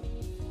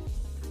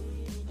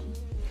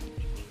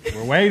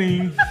 We're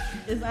waiting.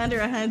 Is under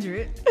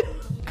 100.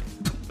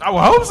 I would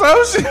hope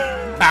so. Shit.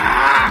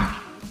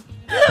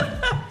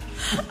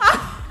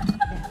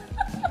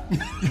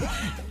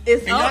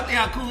 It's y'all o- think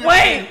how cool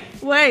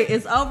wait.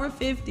 It's over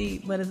 50,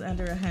 but it's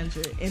under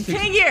 100 in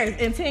 10 years.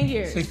 In 10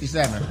 years.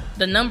 67.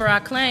 The number I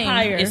claim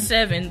Higher. is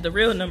 7. The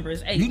real number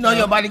is 8. You know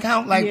your body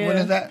count? Like, Yeah. when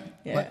is that?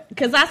 Yeah, What?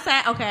 because I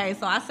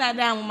sat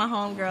down with my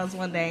homegirls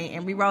one day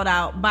and we wrote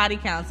out body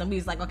counts and we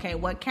was like, okay,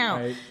 what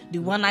count? Right.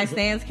 Do one night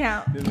stands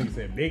count? This nigga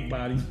said big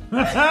body.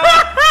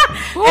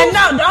 And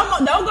no,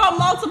 don't go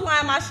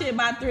multiplying my shit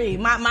by 3.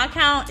 My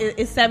count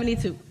is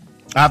 72.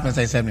 I was gonna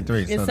say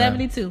 73. It's so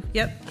 72.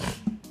 Yep.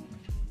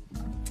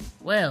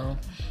 Well,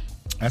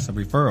 That's a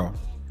referral.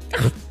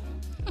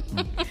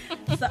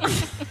 So,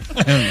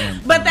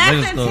 but that's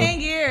Middle in school.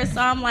 10 years. So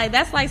I'm like,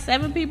 that's like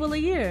 7 people a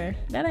year.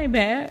 That ain't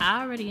bad.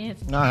 I already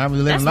answered. No, I'm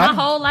living That's life.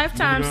 my whole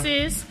lifetime,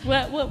 sis.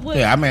 What?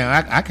 Yeah, I mean,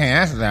 I can't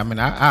answer that. I mean,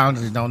 I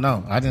honestly don't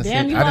know. I didn't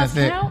Damn, sit. you I lost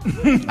didn't count?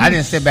 sit. I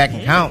didn't sit back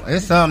and count.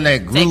 It's something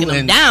that grew Taking them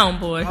and down,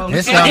 boy.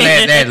 it's something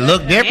that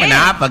looked different.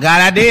 I forgot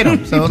I did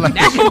them. So like,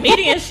 That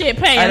comedian shit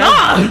paying Hey,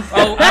 off.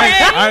 Oh,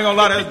 I ain't gonna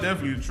lie, that's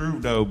definitely the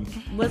truth though.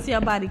 What's your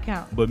body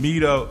count? But me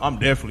though, I'm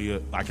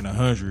definitely like in the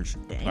hundreds,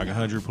 like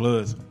 100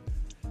 plus.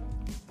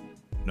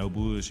 No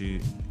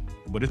bullshit.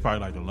 But it's probably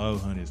like the low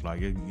hundreds.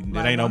 Like it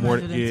Like ain't no more.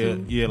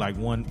 102? Yeah, like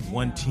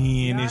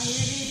 110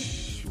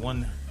 ish.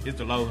 It's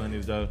the low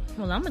hundreds though.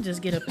 Well, I'm gonna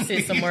just get up and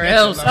sit somewhere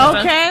else.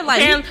 Okay,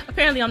 like-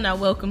 apparently I'm not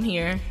welcome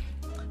here.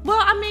 Well,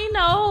 I mean,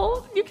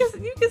 no, you can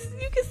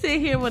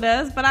sit here with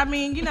us, but I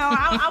mean, you know,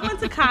 I went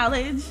to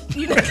college.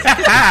 You know, So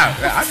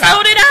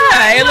did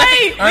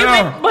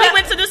I. We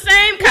went to the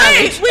same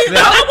college.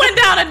 I went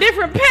down a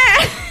different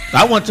path.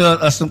 I went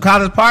to some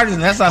college parties,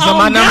 and that's how some of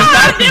my numbers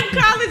got. Them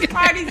college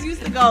parties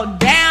used to go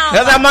down.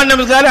 That's how my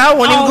numbers got. I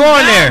wasn't even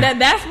going there.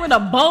 That's where the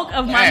bulk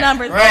of my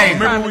numbers right. came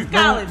from.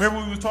 College.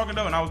 Remember we was talking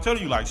though, and I was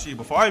telling you like shit.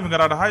 Before I even got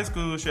out of high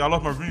school, shit, I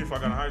lost my virginity before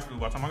I got out of high school.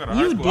 By the time I got out of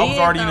high school, I was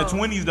already in the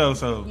 20s though.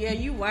 So yeah,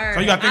 you were.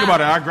 So you got to think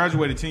about it. I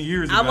graduated 10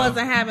 years ago. I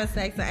wasn't having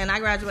sex, and I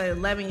graduated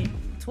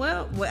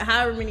 12,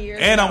 however many years.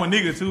 And ago. I'm a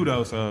nigga too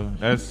though, so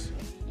that's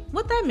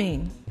what that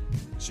mean.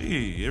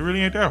 shit. It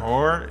really ain't that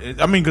hard.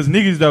 I mean, cause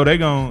niggas though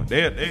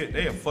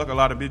they'll fuck a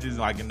lot of bitches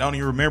like and don't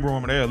even remember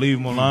them. They'll leave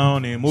them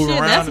alone and move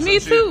around. That's me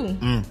too.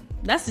 Mm.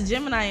 That's the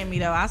Gemini in me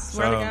though. I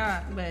swear to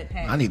God. But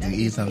hey, I need to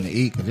eat something to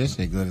eat because this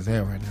shit good as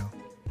hell right now.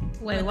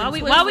 Wait, why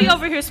we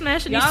over here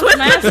smashing these y'all Twizzlers?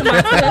 smashing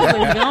my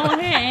Twizzlers. Go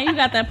ahead, and you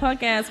got that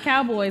punk ass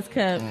Cowboys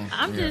cup.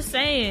 I'm just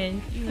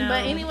saying, you know.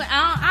 But anyway,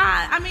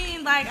 I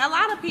mean, like a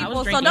lot of I people. was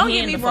So drinking don't get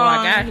hen me before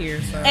wrong. I got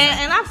here. So.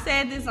 And I've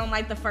said this on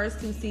like the first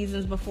 2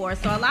 seasons before.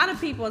 So a lot of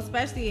people,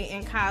 especially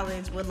in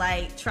college, would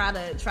like try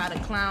to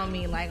clown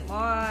me, like,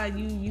 oh,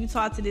 you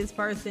talk to this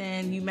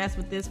person, you mess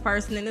with this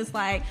person, and it's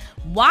like,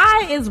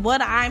 why is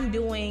what I'm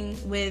doing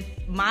with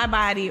my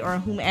body or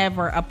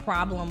whomever a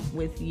problem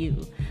with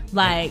you?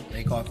 Like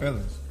They call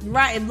feelings.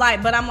 Right,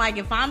 like, but I'm like,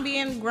 if I'm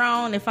being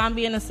grown, if I'm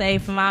being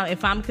safe,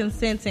 if I'm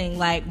consenting,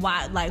 like,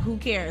 why, like, who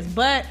cares?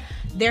 But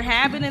there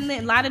have been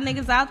a lot of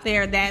niggas out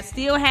there that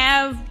still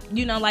have,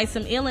 you know, like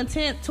some ill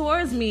intent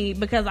towards me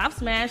because I've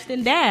smashed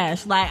and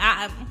dashed. Like,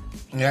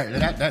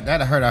 Yeah,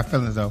 that hurt our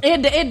feelings though.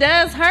 it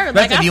does hurt.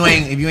 Especially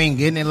Like, if you ain't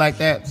getting it like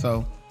that.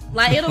 So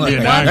like it'll be Yeah,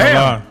 I one. ain't gonna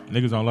lie.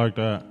 Niggas don't like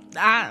that.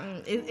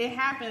 It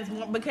happens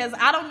more because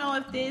I don't know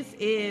if this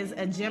is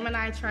a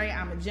Gemini trait.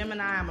 I'm a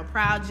Gemini. I'm a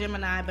proud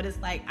Gemini, but it's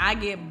like I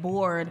get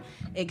bored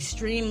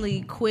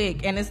extremely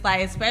quick, and it's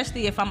like,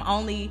 especially if I'm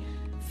only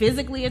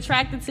physically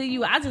attracted to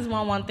you, I just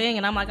want one thing,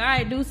 and I'm like, all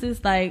right,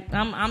 deuces, like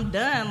I'm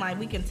done. Like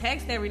we can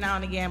text every now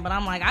and again, but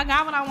I'm like, I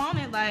got what I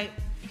wanted. Like,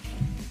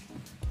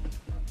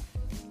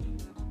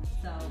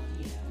 so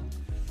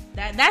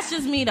yeah, that's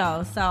just me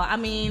though. So I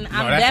mean,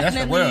 I'm that's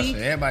the world. definitely So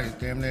everybody's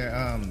damn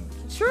near.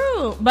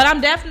 True, but I'm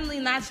definitely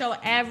not your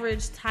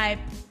average type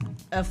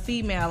of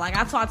female. Like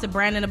I talk to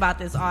Brandon about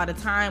this all the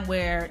time,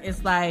 where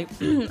it's like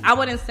I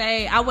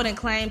wouldn't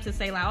claim to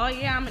say like, oh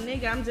yeah, I'm a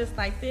nigga, I'm just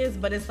like this,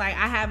 but it's like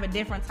I have a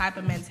different type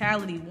of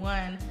mentality.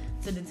 One,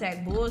 to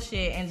detect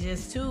bullshit, and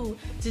just two,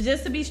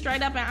 to be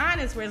straight up and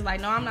honest. Where it's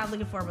like, no, I'm not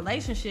looking for a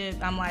relationship.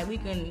 I'm like, we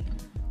can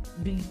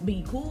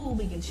be cool,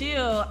 we can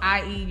chill,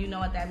 i.e., you know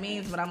what that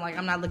means, but I'm like,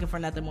 I'm not looking for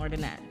nothing more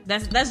than that.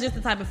 That's just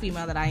the type of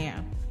female that I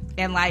am.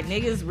 And like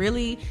niggas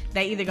really,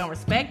 they either gonna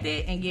respect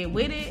it and get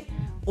with it,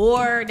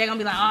 or they're gonna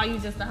be like, oh, you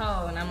just a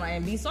hoe, and I'm like,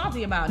 and be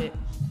salty about it.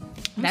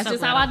 That's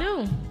just how I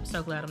do.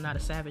 So glad I'm not a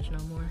savage no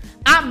more.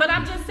 But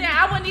I'm just saying,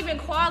 I wouldn't even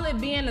call it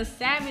being a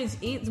savage.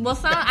 Well,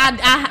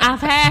 I've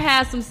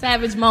had some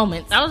savage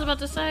moments. I was about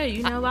to say,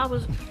 you know,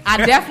 I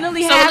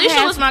definitely So have.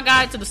 Alicia was my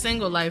guide to the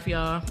single life,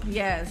 y'all.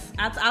 Yes,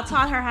 I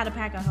taught her how to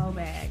pack a whole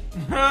bag.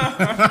 When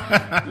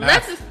I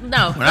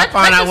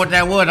found out what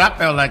that was, I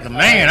felt like a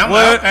man. I'm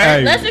What? like, okay.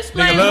 Hey, Let's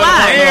explain nigga,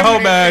 why. Love a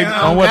whole bag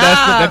on what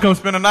that comes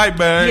spend a night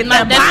bag.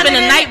 That's been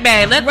a night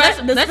bag.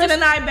 The Let's spin a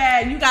night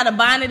bag, you got a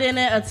bonnet in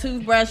it, a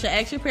toothbrush, an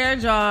extra pair of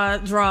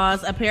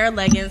drawers, a pair of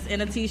leggings,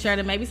 and a t-shirt,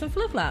 and maybe some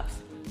flip-flops.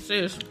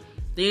 Seriously.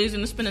 These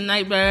in the spin a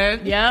night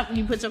bag. Yep,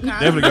 you put your condoms.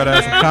 Definitely gotta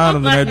have some condoms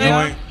in that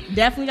joint.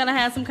 Definitely gotta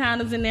have some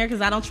condoms in there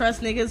because I don't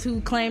trust niggas who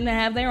claim to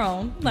have their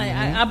own. Like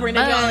I bring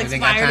them all They got time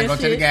expired to go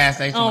and to the shit. gas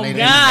station. Oh when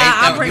God,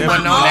 I bring my on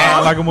own.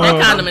 that. Like a That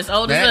mother. condom is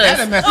old as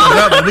That'll us. mess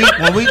us up.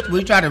 When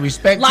we try to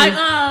respect Like you,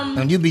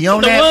 and you be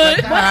on the that.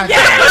 wood. God,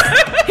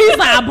 Yes. He's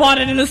like, I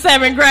bought it in the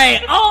 7th grade.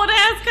 Oh,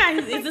 that's kind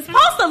of, is it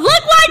supposed to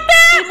look like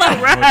that?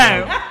 Like,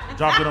 right.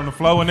 Dropped it on the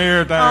floor and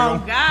everything.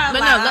 Oh God. But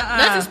like, no,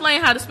 let's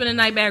explain how the spin a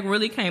night bag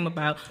really came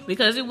about,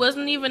 because it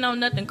wasn't even on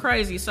nothing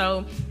crazy.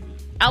 So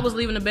I was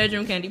leaving the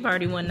bedroom candy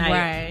party one night,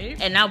 Right.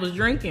 and I was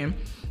drinking.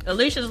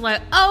 Alicia's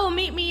like, "Oh,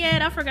 meet me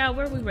at," I forgot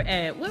where we were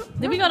at.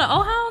 Did we go to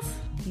O House?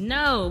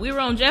 No, we were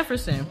on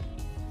Jefferson.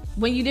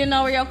 When you didn't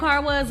know where your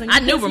car was? And you I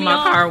knew pissed where me my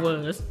off? car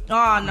was.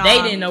 Oh, no.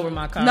 They didn't know where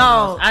my car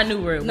No. was. I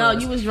knew where it No,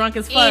 was. you was drunk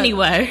as fuck.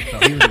 Anyway. So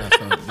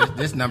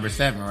this number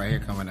 7 right here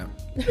coming up.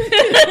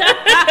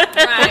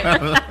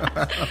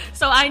 Right.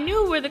 So I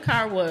knew where the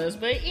car was,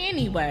 but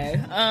anyway,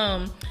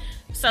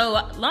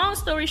 so long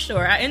story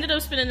short, I ended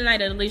up spending the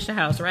night at Alicia's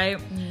house, right?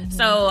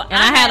 So And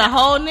I had a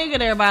whole nigga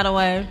there, by the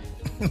way.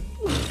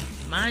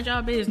 mind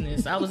y'all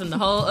business. I was in the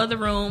whole other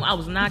room. I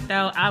was knocked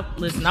out. I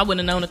wouldn't have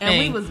known a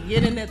thing. And we was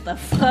getting it the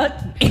fuck.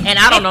 And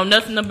I don't know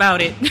nothing about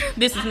it.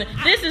 This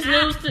is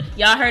news to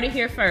y'all. Heard it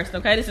here first,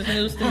 okay? This is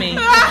news to me.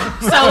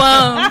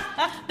 So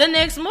the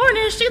next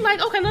morning, she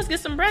like, okay, let's get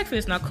some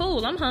breakfast. Now,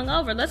 cool, I'm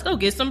hungover. Let's go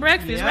get some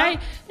breakfast, right?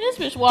 This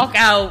bitch walk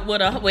out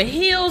with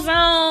heels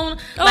on,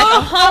 like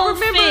a whole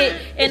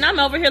fit, and I'm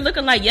over here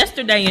looking like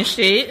yesterday and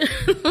shit.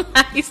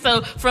 Like,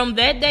 so from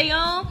that day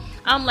on,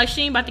 I'm like,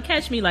 she ain't about to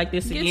catch me like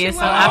this again. you So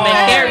one. I've been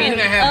carrying You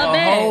didn't have a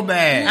bag. whole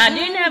bag. I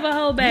didn't have a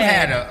whole You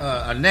bag.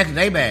 had a next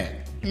day bag.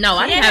 No,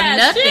 I didn't Yeah, have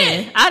nothing.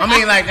 shit. I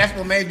mean, like, that's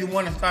what made you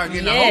want to start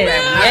getting a whole Yes,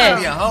 bag. But not yes. to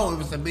be a hoe, it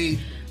was to be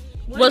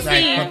Well, like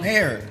see,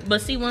 prepared.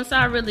 but see, once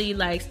I really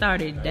like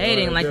started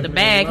dating, like the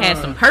bag had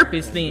some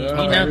purpose then, you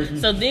know.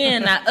 So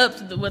then I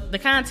upped the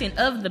content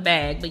of the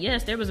bag. But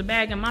yes, there was a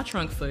bag in my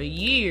trunk for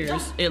years,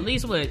 at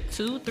least what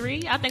 2,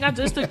 3. I think I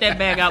just took that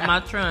bag out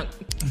my trunk.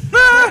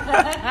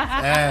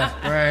 That's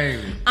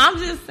crazy. I'm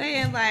just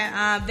saying,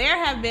 like,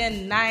 there have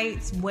been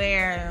nights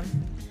where,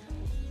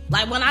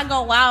 like, when I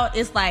go out,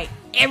 it's like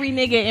every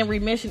nigga in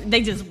remission,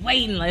 they just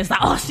waiting. Like, it's like,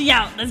 oh, she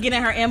out. Let's get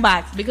in her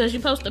inbox. Because you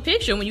post a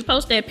picture. When you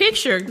post that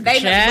picture, They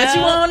child, what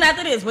you want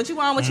after this? What you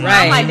want? What you want?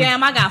 Right. I'm like,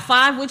 damn, I got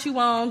 5 what you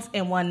wants,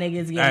 and one nigga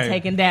is getting Hey.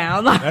 taken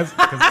down. Like, That's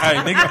because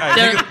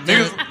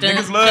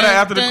niggas love that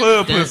after the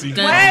club pussy.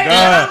 dun, Oh, wait,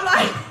 God. I'm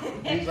like,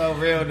 He's so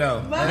real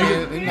though.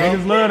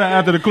 Niggas love that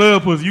after the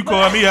club pussy. You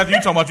call me after you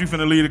talking about you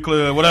finna leave the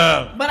club. What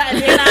up? but I'm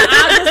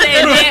just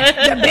saying,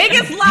 man, the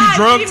biggest lie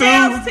drunk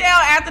females too? tell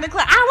after the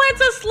club, I went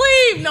to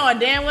sleep. No,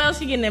 damn well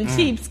she getting them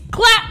cheeks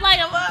clapped like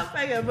a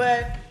motherfucker.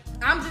 But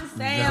I'm just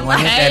saying, Just like,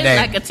 one hit that day.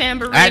 like a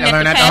tambourine I had to at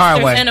learn the that the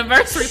hard pastor's way.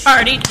 anniversary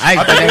party.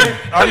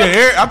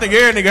 I think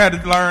every nigga had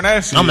to learn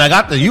that shit. I'm like,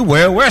 after you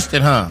wear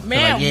arrested, huh?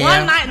 man, Like, yeah.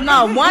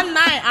 one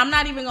night, I'm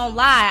not even gonna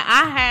lie.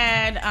 I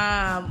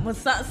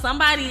had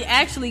somebody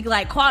actually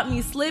like caught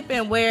me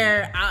slipping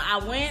where I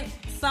went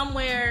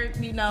somewhere,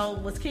 you know,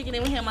 was kicking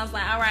it with him. I was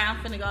like, all right, I'm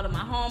finna go to my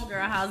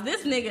homegirl house.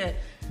 This nigga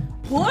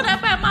pulled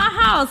up at my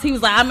house. He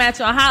was like, I'm at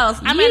your house.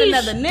 I'm at Yeesh.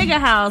 another nigga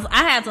house.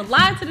 I had to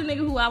lie to the nigga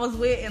who I was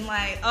with, and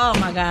like, oh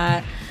my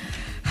God,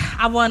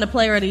 I won the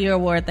Player of the Year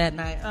award that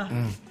night.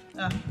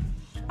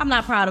 I'm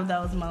not proud of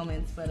those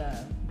moments, but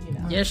you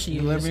know. Yes, she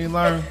You let is. me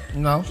learn.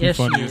 No. Yes,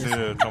 she Funny is. as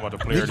hell talking about the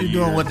player of But the you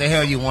doing year. what the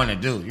hell you want to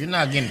do. You're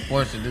not getting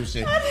forced to do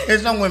shit.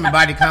 There's some women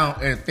body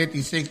count at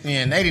 50, 60,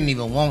 and they didn't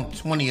even want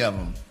 20 of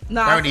them.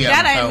 No, 30 see, of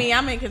that them. ain't So me.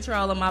 I'm in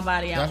control of my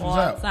body at That's all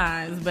what's up.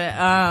 times. But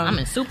I'm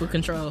in super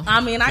control.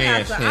 I mean, I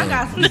Yeah, got shit. I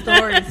got some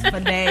stories for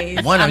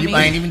days. One of I them you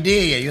mean, ain't even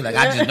did yet. You're like,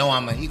 I just know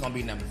he gonna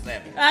be number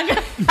 7. I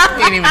got,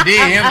 He ain't even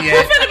did him We're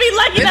yet. gonna be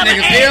lucky This number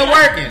nigga 8. still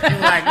working.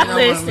 You like, you know,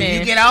 when Listen.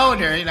 you get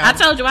older, you know. I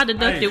told you I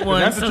deducted Hey, one,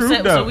 that's the so, truth,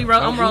 so though.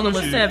 I'm rolling with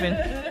Bullshit.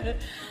 7.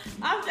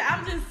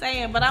 I'm just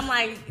saying, but I'm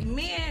like,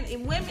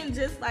 women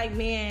just like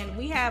men,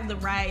 we have the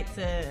right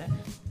to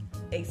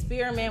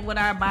experiment with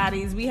our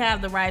bodies. We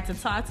have the right to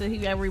talk to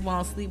whoever we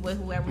want, sleep with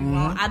whoever we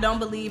want. I don't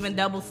believe in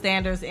double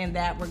standards in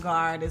that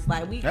regard. It's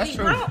like That's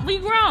true. we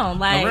grown.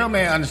 Like A real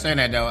man understand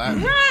that though.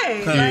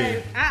 right. 'Cause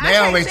Like, I they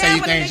always can't say you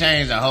stand when can't a nigga-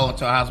 change a hoe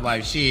to a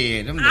housewife.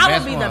 Shit, them the I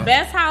best would be ones. the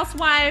best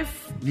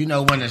housewife. You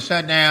know when to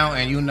shut down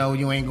and you know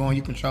you ain't going,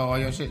 you control all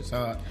your shit.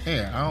 So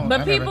yeah, I don't.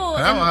 But I never, people-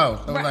 'cause I'm a hoe,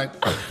 so Right. like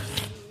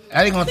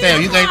I ain't gonna tell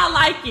you. You That's why I can't.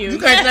 like you. You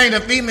can't change a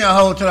female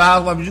hoe to a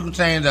housewife, but you can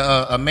change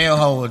a male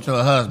hoe to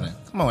a husband.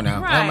 Come on now,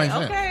 that Right, makes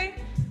sense. okay.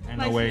 Ain't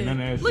no way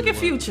none of that Look shit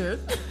at work. Future.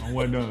 I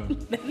wasn't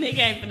done. That nigga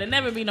ain't finna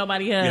never be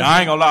nobody husband. Yeah, I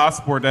ain't gonna lie, I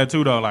support that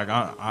too though. Like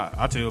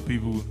I tell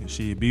people,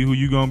 shit, be who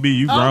you gonna be.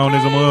 You grown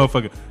as a Okay.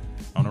 motherfucker.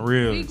 On the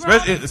real. Be grown.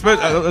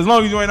 Especially as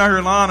long as you ain't out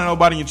here lying to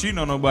nobody and cheating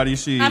on nobody,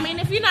 shit. I mean,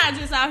 if you're not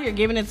just out here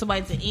giving it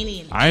away to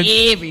any I and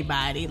ain't-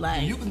 everybody,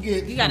 like You can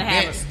get. you gotta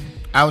have it. it.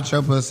 Out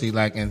your pussy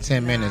like in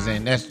 10 minutes,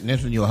 and that's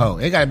when you a hoe.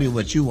 It gotta be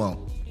what you want.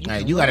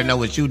 Like you gotta know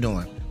what you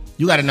doing.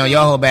 You gotta know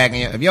your whole bag.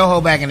 If your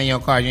whole bag in your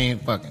car, you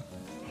ain't fucking.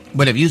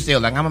 But if you still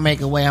like, I'm gonna make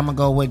a way, I'm gonna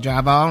go with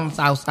drive all on the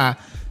south side.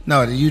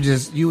 No, you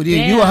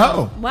a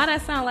hoe. Why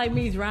that sound like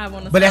me drive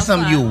on the? But that's south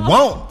something you side?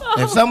 want.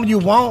 If something you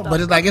want, but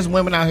it's like it's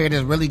women out here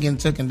that's really getting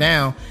taken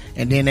down,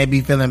 and then they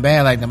be feeling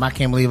bad like them. I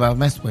can't believe I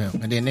messed with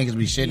them, and then niggas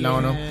be shitting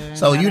on them.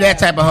 So you that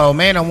type of hoe,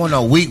 man. Don't want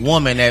no weak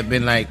woman that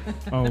been like.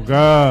 oh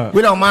God.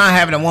 We don't mind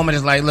having a woman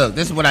that's like, look,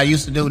 this is what I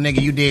used to do,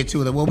 nigga. You did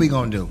too. Like, what we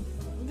gonna do?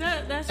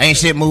 That's Ain't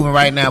shit moving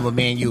right now, but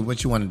me and you.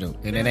 What you want to do?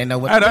 And then they know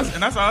what. Hey, To do.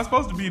 that's how it's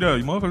supposed to be though.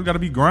 You motherfuckers gotta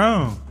be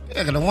grown.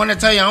 Yeah, 'cause the one that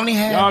tell you I only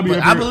Y'all have, be but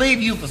up I here-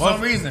 believe you for some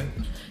What? reason.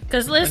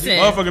 Cause listen,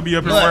 Motherfucker be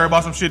up here Look, worried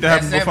about some shit that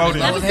happened that's before separate.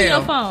 then. Let me see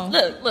your Hell.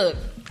 phone. look,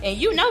 and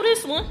you know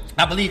this one.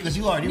 I believe because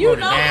you already You wrote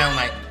it know down.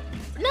 what? Like,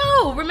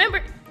 No,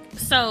 remember?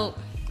 So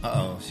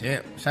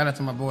shit. Shout out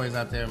to my boys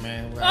out there,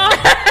 man.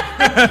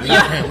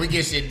 We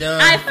get shit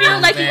done. I feel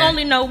like you understand?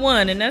 only know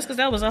one, and that's because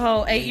that was a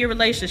whole 8-year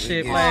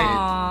relationship. Get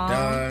Like, shit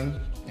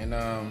done. And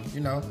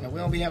and we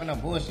don't be having no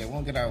bullshit. We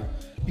don't get our,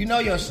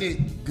 your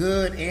shit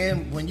good.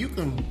 And when you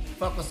can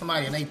fuck with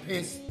somebody and they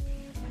piss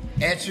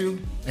at you,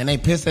 and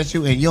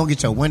you don't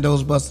get your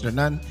windows busted or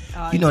nothing,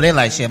 they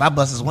like shit. If I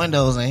bust his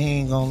windows and he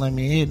ain't gonna let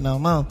me hit no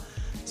more.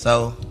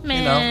 So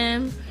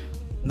man,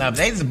 now if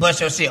they just bust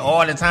your shit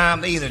all the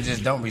time, they either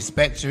just don't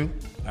respect you,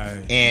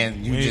 Hey.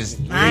 and you We- just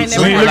I ain't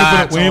super never-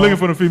 lied We ain't to looking them.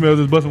 for the females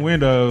that's busting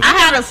windows. I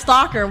had a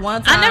stalker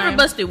one time. I never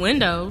busted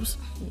windows.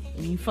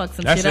 You fuck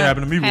some That shit shit up.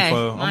 happened to me Hey,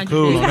 before. I'm mind cool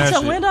you, on you got that your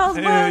shit. windows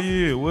Hell bust?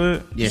 yeah,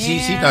 what? Yeah, she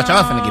thought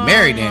y'all finna get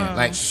married then.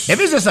 Like, if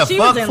it's just a She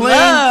fuck was in fling,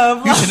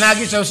 love. you should not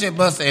get your shit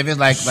busted if it's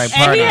like And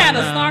part he of had it.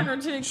 a stalker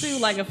chick too,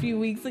 like a few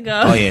weeks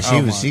ago. Oh yeah, she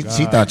Oh, was. my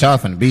She God. thought y'all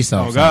finna be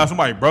something. Oh God,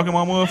 somebody broke in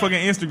my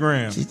motherfucking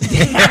Instagram.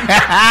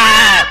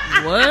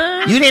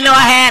 What? You didn't know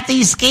I had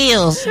these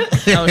skills.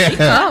 Oh, she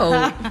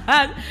cold.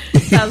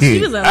 So she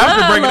was in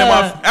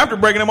love. After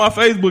breaking in my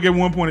Facebook at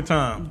one point in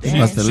time. They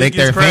must have Shit licked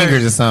their gets crazy.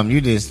 fingers or something.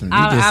 You did some.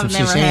 I've shit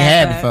never she ain't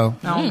had had that. before.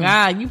 Oh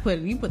God, you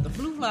put the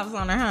flip flops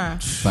on her,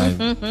 huh? Like,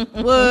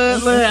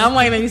 What? Look, I'm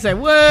waiting on you to say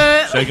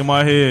what? Shaking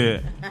my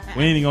head.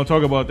 We ain't even gonna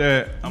talk about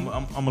that. I'm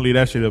gonna leave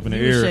that shit up in the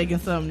You air. shaking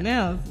something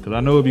else. Cause I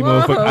know it be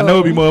Whoa.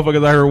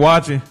 motherfuckers out here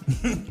watching.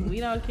 We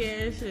don't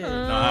care shit.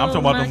 Nah, I'm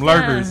talking about my them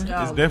lurkers.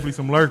 God. It's definitely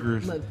some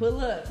lurkers. Look, pull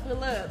up.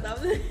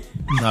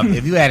 no,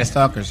 if you had a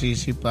stalker, she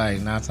probably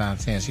 9 times out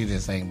of 10 she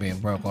just ain't being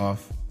broke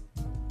off.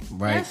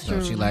 Right? That's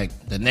So she true.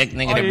 like the next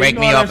nigga Oh, that yeah, break you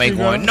know me how off that ain't shit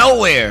going go.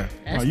 nowhere.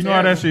 Oh, you know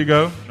how that shit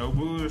go? No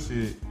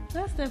bullshit.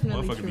 That's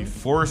definitely Motherfucker true. be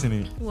forcing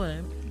it. What?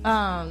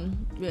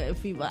 Yeah,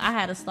 people. I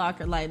had a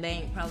stalker. Like they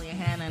ain't probably ain't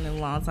had none in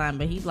a long time,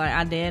 but he's like,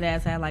 I dead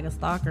ass had like a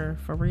stalker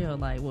for real.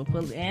 Like, would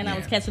pull, and I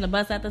was catching the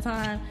bus at the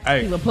time.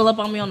 Hey. He would pull up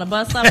on me on the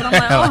bus stop, and I'm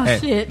like, oh Hey.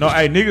 shit. No,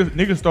 hey,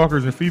 nigga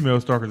stalkers and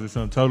female stalkers is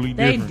something totally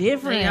They different.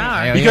 different. They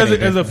are. Hell Because yeah,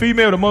 they as a different.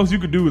 female, the most you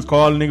could do is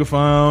call a nigga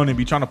phone and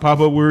be trying to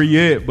pop up where he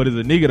at. But as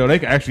a nigga, though, they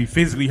can actually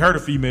physically hurt a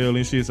female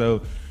and shit.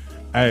 So,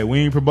 hey, we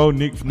ain't promoting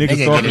nigga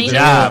Nigga stalkers. get a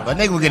job. A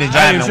nigga will get a job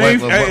Hey, and if she work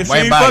ain't- hey, if she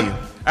right ain't by fuck- you.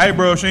 Hey,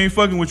 bro, if she ain't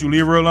fucking with you,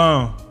 leave her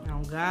alone.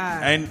 Oh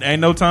God. Ain't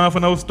no time for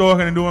no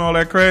stalking and doing all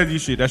that crazy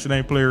shit. That shit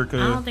ain't player. I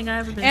don't Cause think I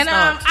ever been And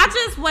stalked. I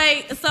just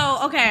wait. So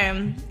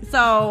okay,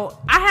 so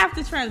I have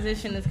to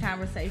transition this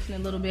conversation a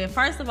little bit.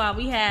 First of all,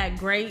 we had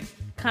great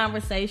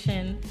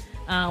conversation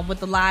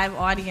with the live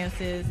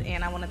audiences,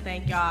 and I want to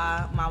thank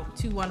y'all, my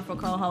two wonderful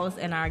co-hosts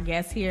and our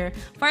guests here.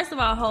 First of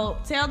all,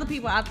 Hope, tell the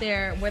people out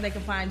there where they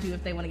can find you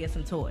if they want to get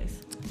some toys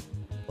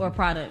or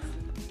products.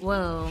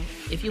 Well,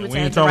 if you would We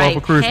take ain't the talking about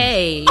right for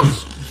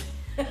Christmas. page.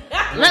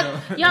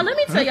 Let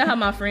me tell y'all how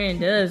my friend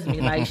does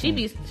me. Like she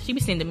be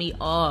sending me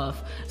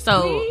off.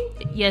 So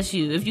yes,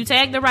 if you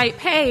tag the right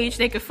page,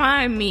 they could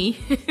find me.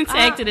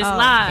 Tag to this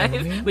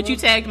live, but you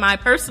tagged my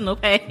personal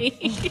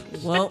page.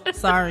 Well,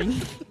 sorry.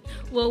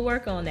 We'll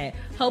work on that.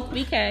 Hope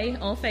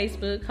BK on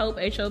Facebook. Hope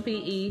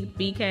HOPE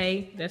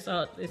BK. That's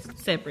all. It's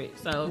separate.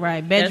 So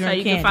Right, that's Bedroom how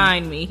you Candy. can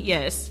find me.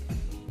 Yes.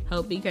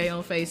 Hope BK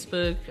on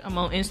Facebook. I'm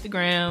on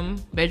Instagram.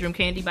 Bedroom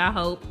Candy by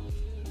Hope.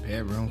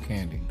 Bedroom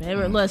candy.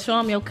 Baby, look, show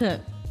them your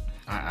cup.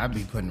 I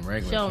be putting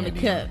regular Show them the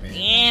candy cup. on bed.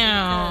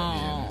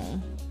 Yeah.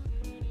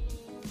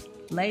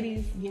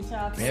 Ladies, get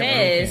y'all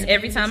Says candy.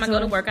 every time I go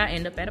to work, I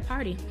end up at a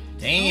party.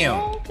 Damn.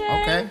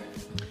 Okay. Okay.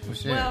 Well,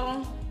 shit.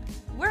 Well,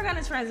 we're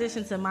gonna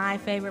transition to my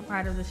favorite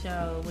part of the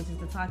show, which is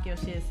the Talk Your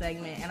Shit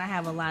segment, and I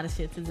have a lot of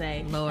shit to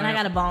say, Lord. and I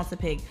got a bone to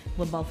pick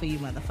with both of you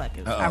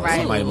motherfuckers. Uh-oh, All right.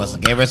 somebody must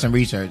have gave her some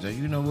research.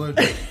 You know what?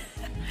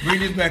 Bring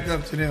this back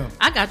up to them.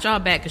 I got y'all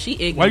back because she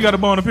ignorant. why you got a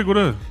bone to pick with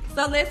us?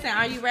 So listen,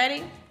 are you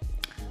ready?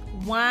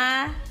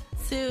 1,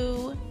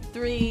 2,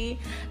 3.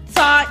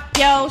 Talk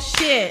your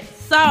shit.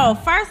 So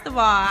first of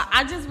all,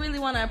 I just really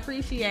want to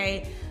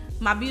appreciate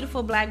my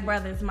beautiful black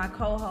brothers, my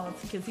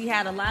co-hosts, because he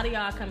had a lot of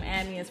y'all come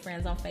add me as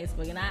friends on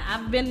Facebook, and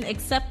I've been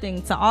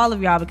accepting to all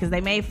of y'all because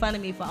they made fun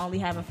of me for only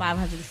having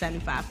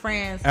 575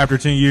 friends. After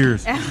 10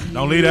 years.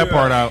 Don't leave that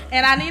part out.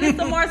 And I needed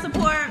some more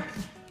support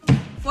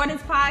for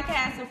this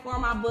podcast and for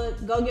my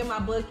book. Go get my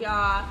book,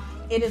 y'all.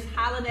 It is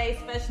holiday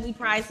specially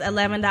priced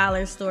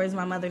 $11. Stories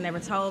My Mother Never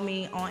Told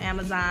Me on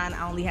Amazon.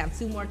 I only have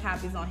 2 more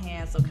copies on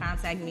hand, so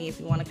contact me if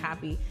you want a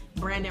copy.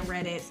 Brandon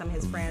read it. Some of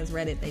his friends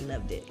read it. They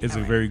loved it. It's All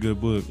a right. very good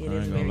book. It I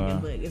is ain't a very gonna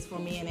lie. good book. It's for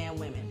men and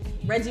women.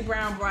 Reggie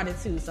Brown brought it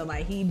too, so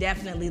like he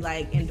definitely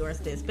like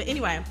endorsed this. But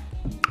anyway,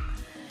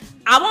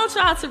 I want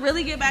y'all to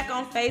really get back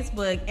on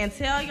Facebook and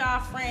tell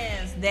y'all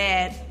friends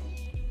that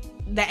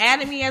the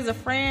adding me as a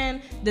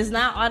friend does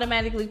not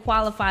automatically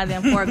qualify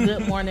them for a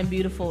Good Morning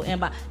Beautiful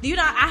inbox. Do you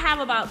know I have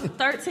about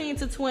 13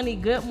 to 20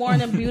 Good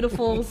Morning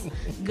Beautifuls,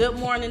 Good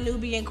Morning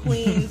Nubian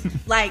Queens,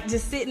 like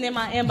just sitting in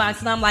my inbox,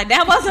 and I'm like,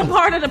 that wasn't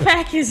part of the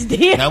package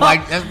deal.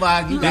 That's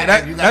why you got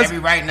every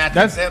right not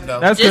to accept though.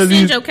 That's Just 'cause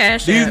send these, your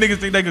cash these app. niggas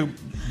think they could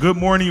good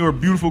morning or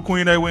beautiful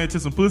queen that way into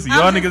some pussy.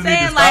 Y'all I'm niggas just need to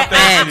saying, stop like,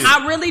 that shit.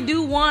 I really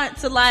do want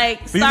to like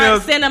start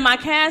Females- sending my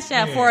cash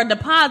app Yeah. for a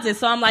deposit.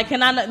 So I'm like,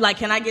 can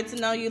I get to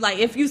know you? Like,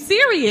 if you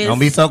serious, Don't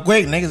be so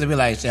quick. Niggas will be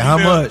like, shit, how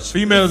much?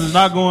 Females is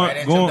not Right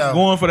at your door.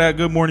 going for that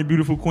good morning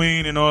beautiful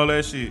queen and all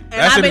that shit. And That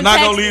I've shit is been not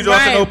gonna texting- lead y'all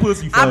to right. no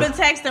pussy. I've Folks.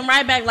 been texting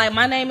right back like,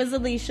 my name is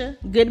Alicia.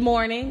 Good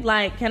morning.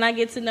 Like, can I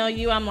get to know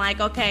you? I'm like,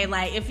 okay.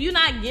 Like, if you're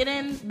not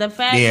getting the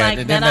fact Yeah,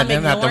 like that I'm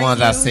they're not the ignoring ones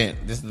you, I sent.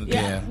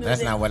 Yeah. Yeah,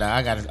 that's not what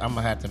I got. I'm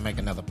gonna have to make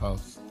another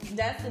post.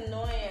 That's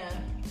annoying.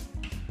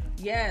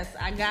 Yes,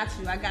 I got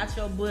you. I got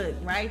your book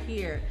right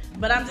here.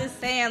 But I'm just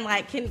saying,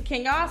 like,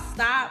 can y'all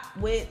stop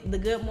with the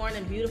Good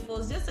Morning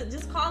Beautifuls?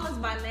 Just call us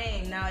by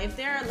name. Now, if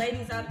there are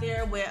ladies out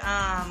there with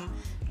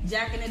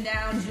jacking it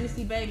down,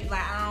 juicy baby, like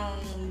I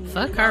don't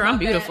Fuck know her, I'm about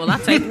beautiful.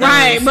 that. I take those.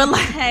 right, but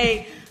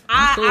like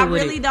I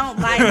really don't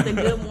like the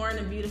good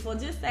morning, beautiful.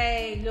 Just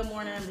say good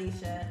morning,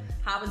 Alicia.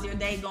 How was your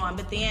day going?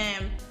 But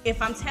then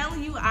if I'm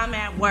telling you I'm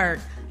at work,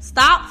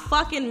 stop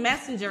fucking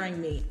messengering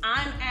me.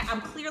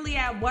 I'm clearly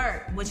at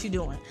work. What you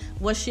doing?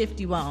 What shift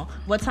you on?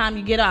 What time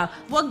you get off?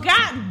 Well,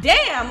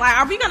 goddamn, like,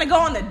 are we gonna go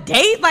on a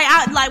date?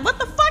 Like, what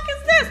the fuck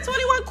is this?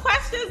 21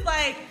 questions,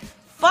 like,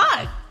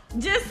 fuck.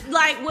 Just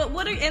like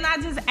what are, and I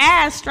just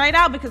asked straight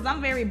out because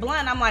I'm very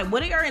blunt. I'm like,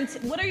 what are your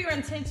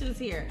intentions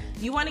here?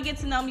 You want to get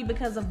to know me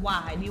because of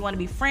why? Do you want to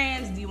be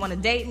friends? Do you want to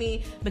date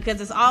me? Because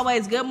it's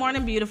always good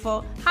morning,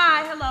 beautiful.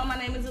 Hi, hello, my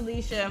name is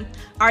Alicia.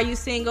 Are you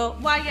single?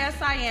 Why, yes,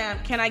 I am.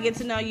 Can I get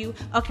to know you?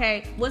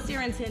 Okay, what's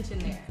your intention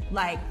there?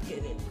 Like,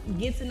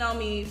 get to know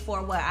me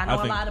for what? I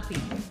know a lot of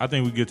people. I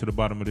think we get to the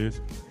bottom of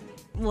this.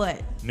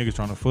 What? Niggas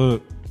trying to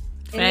fuck.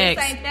 And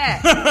this ain't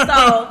that.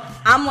 So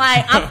I'm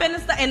like, I'm finna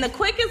start. And the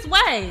quickest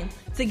way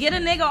to get a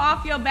nigga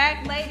off your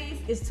back, ladies,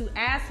 is to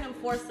ask him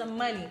for some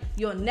money.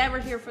 You'll never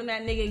hear from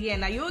that nigga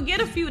again. Now, you'll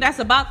get a few that's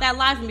about that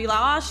life and be like,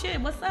 oh,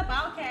 shit, what's up?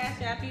 I'll cash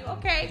app you.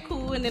 Okay,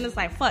 cool. And then it's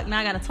like, fuck, now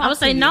I gotta talk to you. I would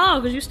say no,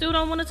 because you still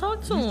don't want to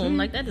talk to him.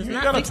 Like, that does You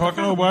not gotta fix talk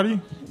the to problem. nobody.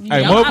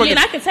 Hey, I mean,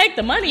 I can take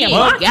the money and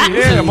block you.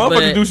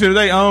 Motherfuckers do shit of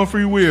their own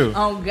free will.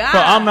 Oh, God. So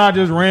I'm not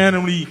just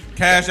randomly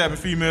cash apping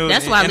females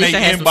That's why and they Alicia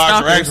has some inbox or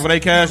stalkers. asking for they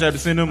cash app to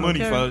send them money,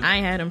 folks. I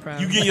ain't had them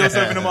problems. You getting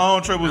yourself into my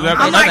own troubles.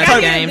 I'm like,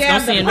 I games.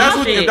 Don't send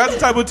no shit. If that's the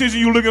type of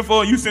attention you looking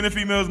for, you sending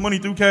females money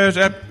through cash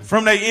app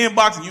from their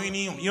inbox and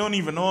you don't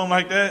even know them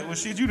like that. Well,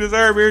 shit, you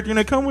deserve everything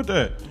that come with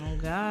that. Oh,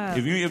 God.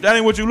 If that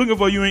ain't what you looking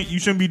for, you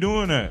shouldn't be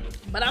doing that.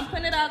 But I'm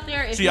putting it out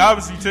there. She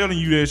obviously telling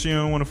you that she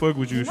don't want to fuck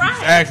with you. Right.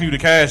 She's asking you to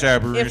cash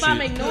app her. If and I'm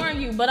shit. ignoring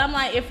you, but I'm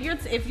like, if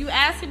you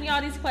asking me all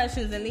these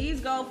questions, and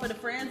these go for the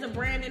friends of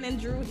Brandon and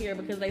Drew here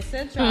because they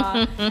sent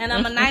y'all, and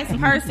I'm a nice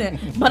person,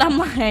 but I'm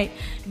like,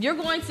 you're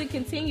going to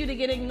continue to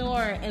get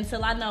ignored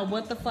until I know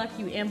what the fuck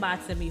you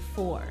inboxing me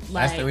for.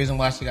 Like, that's the reason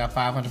why she got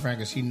 500 friends,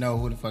 because she know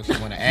who the fuck she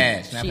want to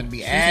add. She's not going to be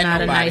she's adding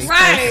not a nobody. nice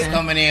Right. She's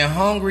coming in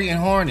hungry and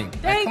horny.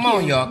 Like, come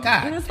on, y'all.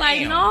 God And it's like,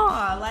 damn.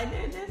 no, like,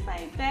 this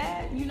ain't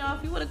that. You know,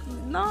 if you would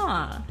have,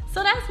 nah.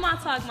 So that's my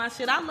talk, my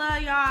shit. I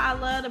love y'all. I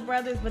love the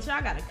brothers, but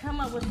y'all got to come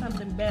up with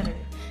something better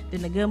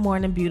than the good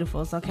morning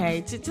beautifuls,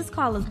 okay? Just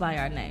call us by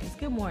our names.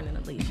 Good morning,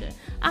 Alicia.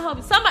 I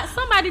hope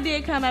somebody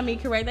did come at me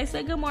correct. They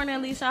said, good morning,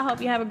 Alicia. I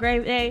hope you have a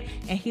great day.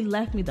 And he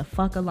left me the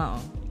fuck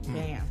alone.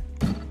 Damn.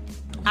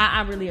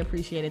 I really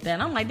appreciated that.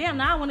 And I'm like, damn,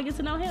 now I want to get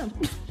to know him.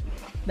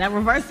 That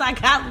reverse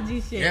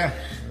psychology shit. Yeah.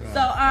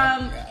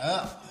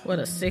 So, What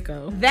a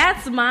sicko.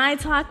 that's my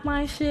talk,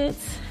 my shit.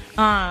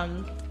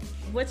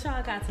 What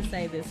y'all got to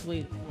say this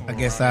week? I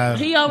guess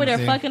He over there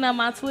fucking up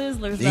my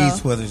Twizzlers,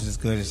 These though. Twizzlers is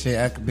good as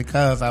shit.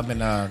 Because I've been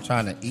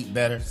trying to eat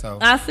better, so.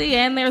 I see,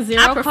 and there's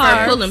zero I prefer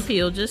carbs. pull and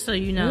peel, just so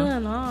you know. Yeah,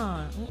 no.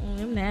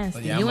 I'm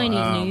nasty. Yeah, You ain't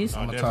eating these.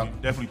 I'm Oh, gonna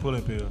definitely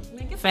pulling pill.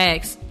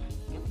 Facts.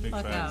 Big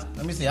Fuck facts. out.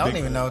 Let me see. I don't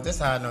even know. This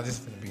is how I know this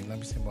is going to be. Let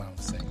me see what I'm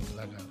saying.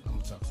 I'm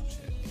going to talk some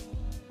shit.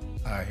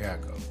 All right, here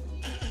I go.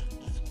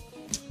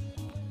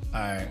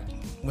 All right.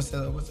 What's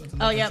the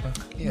Oh, yep.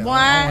 Yeah,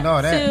 I don't know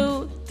One, that.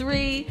 2,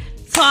 3,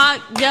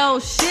 talk yo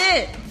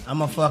shit.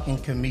 I'm a fucking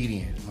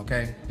comedian,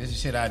 okay? This is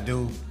shit I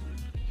do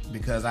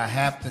because I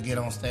have to get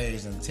on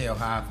stage and tell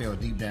how I feel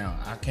deep down.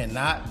 I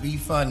cannot be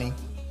funny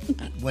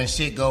when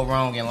shit go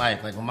wrong in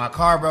life. Like when my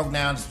car broke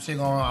down, some shit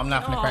going wrong, I'm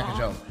not gonna crack a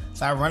joke.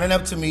 So I running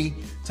up to me,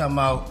 talking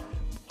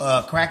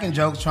about cracking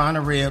jokes, trying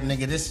to rib.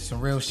 Nigga, this is some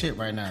real shit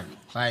right now.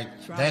 Like,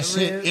 that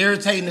shit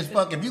irritating as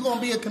fuck. If you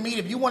gonna be a comedian,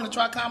 if you want to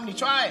try comedy,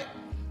 try it.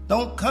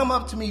 Don't come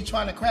up to me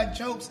trying to crack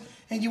jokes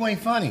and you ain't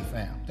funny,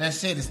 fam. That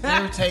shit is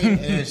irritating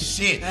as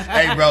shit.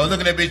 Hey, bro, look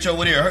at that bitch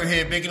over there. Her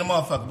head big in the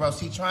motherfucker, bro.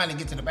 She trying to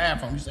get to the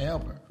bathroom. You say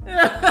help her.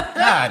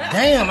 God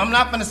damn, I'm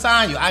not gonna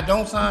sign you. I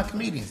don't sign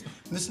comedians.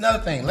 And this is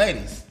another thing,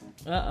 ladies.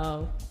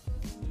 Uh-oh.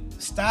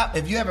 Stop.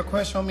 If you have a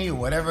crush on me or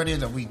whatever it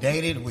is, or we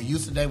dated, we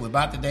used to date, we're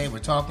about to date, we're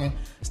talking,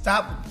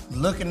 stop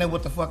looking at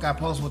what the fuck I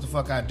post, what the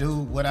fuck I do,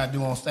 what I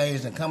do on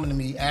stage, and coming to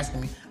me,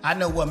 asking me. I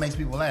know what makes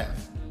people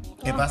laugh.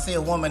 If I see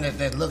a woman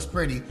that looks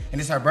pretty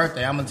and it's her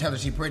birthday, I'm going to tell her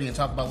she's pretty and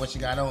talk about what she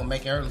got on and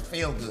make her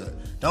feel good.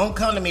 Don't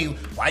come to me,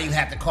 why you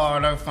have to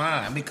call her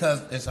fine?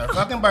 Because it's her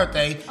fucking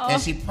birthday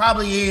and she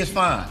probably is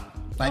fine.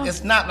 Like,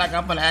 it's not like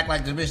I'm going to act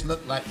like the bitch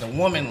look like the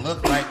woman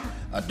look like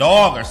a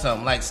dog or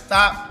something. Like,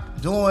 stop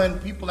doing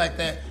people like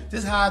that.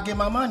 This is how I get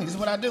my money. This is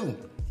what I do.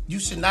 You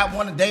should not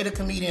want to date a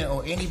comedian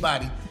or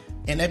anybody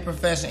in their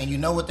profession and you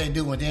know what they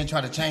do and then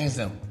try to change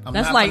them. I'm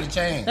not going to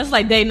change. That's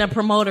like dating a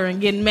promoter and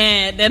getting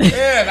mad that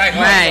Yeah, like,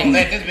 Right. don't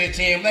let this bitch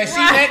in. Like,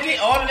 she naked,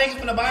 all the niggas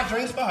finna buy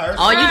drinks for her.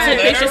 All you Right. took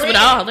Let pictures her with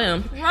in. all of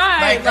them.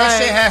 right. Like,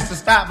 that shit has to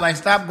stop. Like,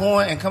 stop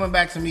going and coming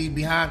back to me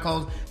behind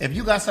closed. If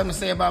you got something to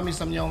say about me,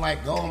 something you don't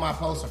like, go on my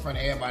post in front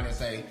of everybody and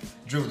say,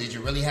 Drew, did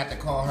you really have to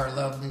call her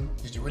lovely?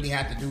 Did you really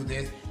have to do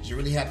this? Did you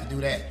really have to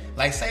do that?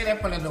 Like, say that in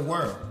front of the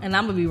world. And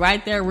I'm gonna be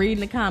right there reading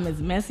the comments,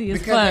 messy as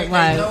Because fuck. they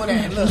Like, know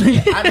that.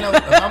 Look, I know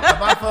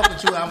if I fuck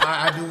with you,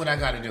 I do what I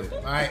gotta do.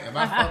 All right? If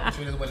I fuck with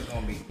you, this is what it's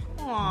gonna be.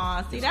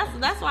 Aw, see,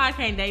 that's why I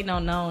can't date no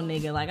known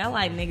nigga. Like, I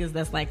like niggas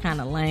that's like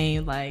kind of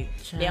lame. Like,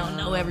 they don't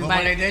know But when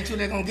everybody. they date you,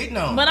 they gonna get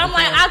known. But I'm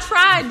like, I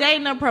tried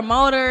dating a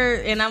promoter,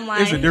 and I'm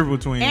like, It's a difference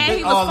between. and he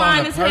It's was all fine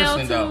on the as hell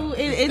person, too. though.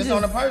 It's It's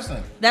on the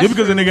person. That's Just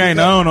because a true. nigga ain't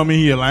known don't mean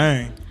he a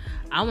lame.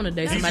 I want to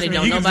date He somebody could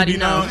don't just nobody be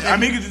know. known. I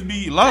mean, he could just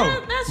be low.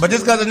 That's But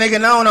just true. because a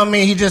nigga known don't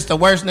mean he just the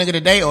worst nigga to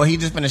date or he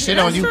just finna shit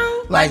That's on you.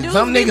 true. Like, Like,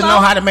 some dudes be niggas low. know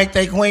how to make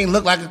their queen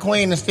look like a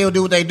queen and still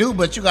do what they do,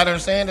 but you gotta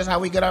understand that's how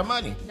we get our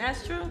money.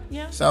 That's true.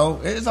 Yeah.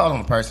 So it's all on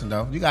the person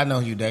though. You gotta know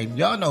who you dating.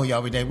 Y'all know who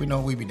y'all be dating. We know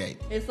who we be dating.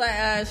 It's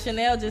like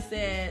Chanel just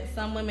said,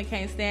 some women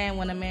can't stand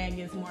when a man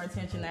gets more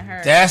attention than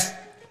her. That's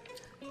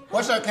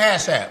what's her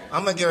cash app?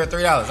 I'm gonna give her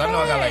 $3. I know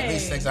I got like at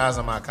least Hey. $6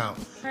 on my account.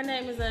 Her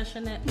name is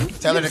Chanel.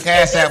 Tell her the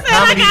cash app. Said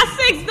I Comedy, got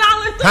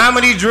 $6.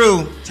 Comedy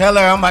Drew. Tell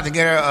her I'm about to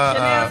get her.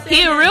 Chanel said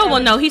He a that. real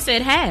one though. He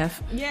said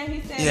half. Yeah,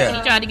 he said. Yeah.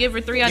 He tried to give her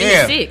 3 out of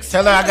Yeah. 6.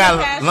 Tell her I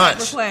got Cash lunch.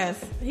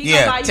 request. He gonna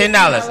Yeah, buy you $10.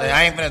 $10.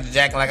 I ain't finna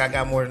jack like I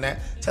got more than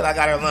that. Tell her I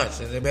got her lunch.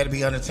 It better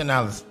be under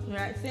 $10.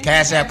 Right, send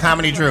Cash me app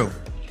Comedy Drew.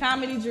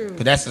 Comedy Drew.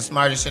 Cause that's the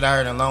smartest shit I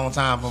heard in a long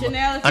time. But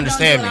Chanel, if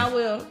understand you me. don't do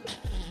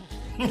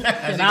it,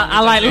 I will.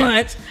 I like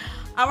lunch.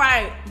 All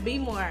right, be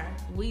more.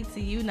 We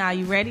to you now.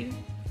 You ready?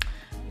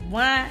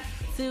 1,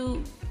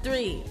 2,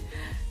 3.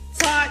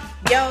 Talk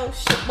yo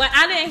shit. Well,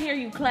 I didn't hear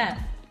you clap.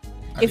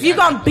 If you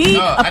gonna be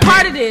a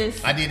part of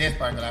this, I did this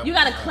part. you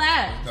gotta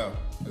clap. Go.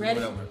 Ready?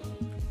 Do it over.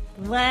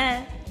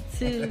 1,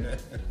 2,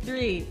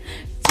 3.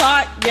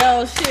 Talk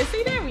yo shit.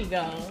 See, there we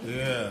go.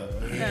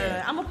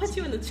 Yeah. I'm gonna put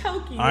you in the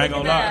chokey. I ain't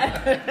gonna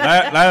lie.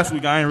 Last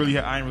week I ain't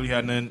really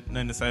had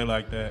nothing to say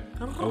like that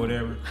or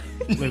whatever.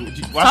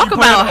 Talk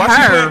about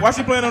her. Why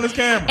she playing on this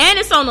camera? And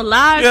it's on the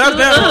live. Yeah, too.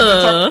 that's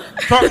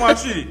that. Talk my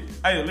shit.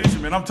 Hey, Alicia,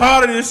 man, I'm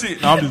tired of this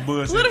shit. No, I'm just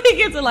bullshit. What if he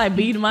gets to like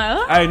beat my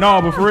up? Hey,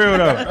 no, but for real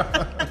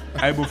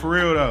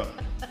though.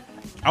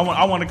 I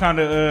want to kind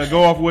of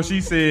go off what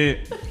she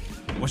said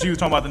when she was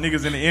talking about the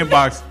niggas in the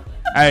inbox.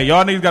 Hey,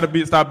 y'all niggas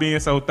gotta stop being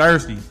so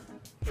thirsty.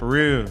 For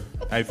real.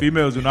 Hey,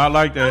 females do not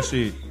like that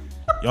shit.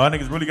 Y'all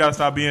niggas really gotta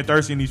stop being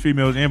thirsty in these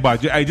females' inbox.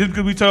 Hey, just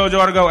because we told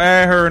y'all to go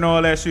add her and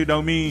all that shit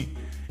don't mean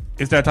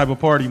it's that type of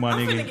party, my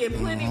I'm nigga. finna get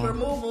plenty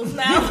removals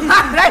now. they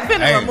finna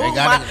Hey, remove they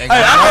gotta- my. they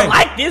gotta- I Hey, don't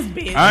like this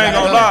bitch. I ain't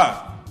gonna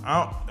lie.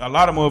 A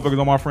lot of motherfuckers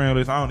on my friend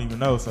list, I don't even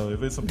know. So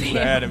if it's some people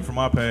that add them from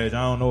my page,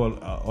 I don't know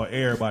or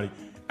everybody.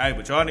 Hey,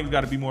 but y'all niggas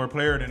got to be more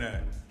player than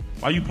that.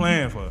 Why you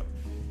playing for?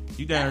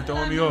 You down there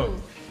throwing me off.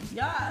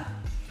 Y'all,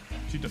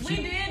 She, we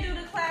did do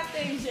the clap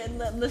thing.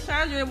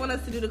 LaShandra want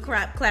us to do the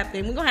clap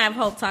thing. We're gonna have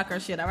Hope talk her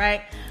shit. All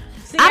right.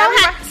 See, I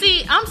don't have.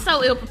 See, I'm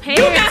so ill prepared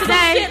You got some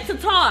today. shit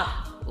to talk.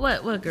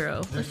 What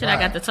girl? What shit I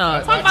got to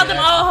talk? Talk about them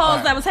old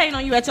hoes that was hating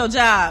on you at your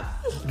job.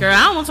 Girl,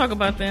 I don't want to talk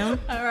about them.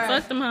 All right.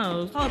 Fuck them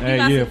hoes. Hope you Hey,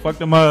 got yeah, some- fuck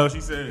them up,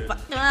 she said.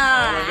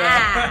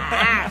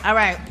 All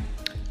right.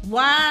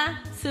 1,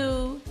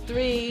 2,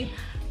 3.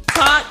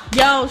 Talk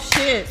yo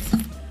shit.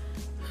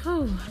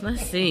 Whew,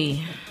 let's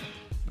see.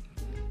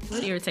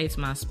 What irritates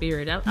my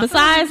spirit?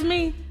 Besides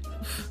me,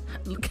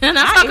 Can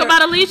I talk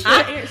about Alicia?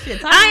 Talk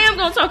I am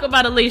gonna talk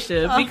about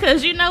Alicia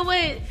because you know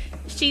what?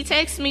 She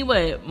texted me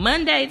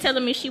Monday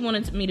telling me she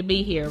wanted me to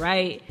be here,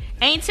 right?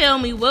 Ain't tell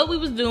me what we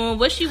was doing,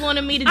 what she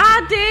wanted me to do.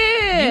 I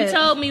did. You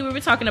told me we were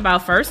talking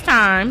about first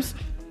times,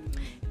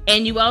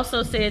 and you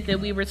also said that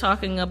we were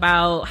talking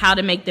about how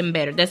to make them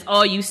better. That's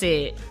all you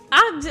said.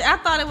 I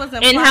thought it was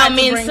And implied how to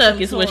men bring suck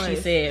some is what she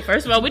toys. said.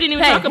 First of all, we didn't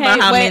even talk about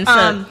how men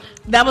suck.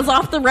 That was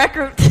off the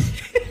record.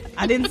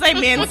 I didn't say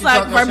men What you suck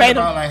talking shit verbatim.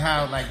 about like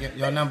how like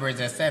your number is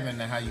at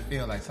 7 and how you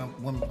feel like some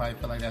women probably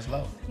feel like that's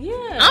low. Yeah.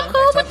 I'm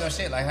cool Talk with your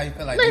shit like how you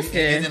feel like. Listen.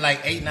 Is it like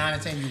 8, 9,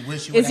 and 10? You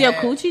wish you Is your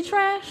had? coochie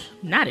trash?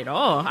 Not at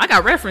all. I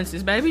got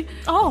references, baby.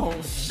 Oh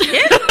shit!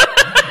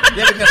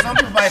 Yeah, because some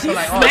people might feel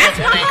like, oh, That's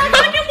that ain't my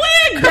cute.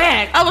 fucking wig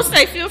back. I would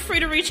say feel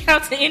free to reach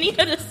out to any of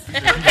the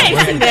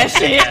I see that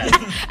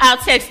shit. I'll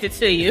text it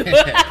to you.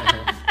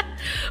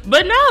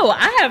 But no,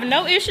 I have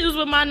no issues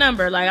with my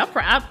number. Like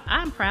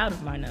I'm proud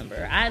of my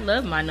number. I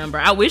love my number.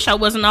 I wish I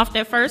wasn't off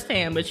that first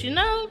hand, but you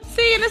know,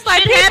 See, and it's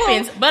like it people,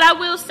 happens. But I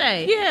will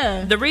say,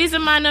 Yeah. the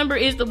reason my number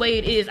is the way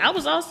it is, I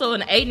was also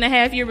in an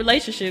 8.5-year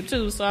relationship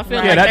too, so I feel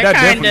Right. like Yeah, that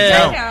kind definitely of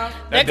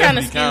count. that kind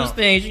of definitely skews count.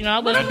 things. You know, I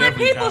But wasn't. when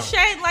definitely people count.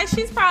 shade, like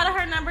she's proud of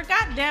her number.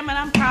 God damn it,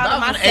 I'm proud If of I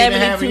my was 8 and a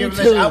half 72 years,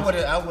 too.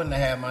 I wouldn't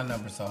have had my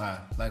number so high.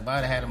 Like if I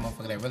had had a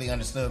motherfucker that really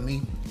understood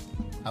me,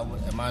 I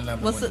would. My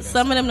number. Well, wouldn't have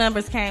some of them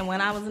numbers came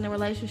when I was in a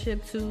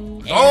relationship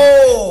too. been.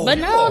 Oh, But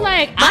no,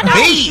 like I my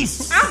don't.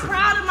 beast. I'm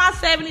proud of my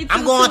 72.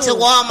 I'm going too. to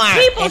Walmart,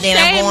 People and then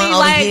I'm shame going me over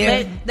like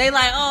here. they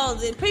like, oh,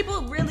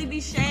 people really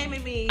be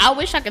shaming me. I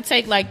wish I could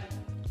take like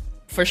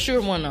for sure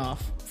one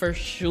off. For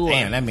sure.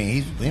 Damn, that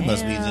means he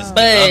must be just.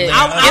 But up there.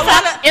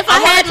 if I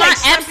wanna had my take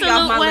Shrimpy off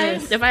absolute my way,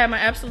 list. if I had my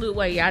absolute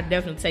way, yeah, I'd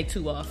definitely take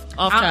 2 off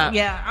top.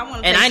 Yeah, I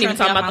want to. And I ain't even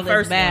talking about the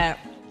first bad.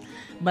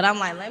 But I'm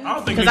like, let me I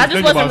don't think Because niggas I just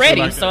think wasn't about shit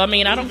ready, like so that. I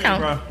mean, I What don't you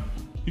think, count. bro?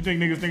 You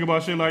think niggas think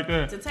about shit like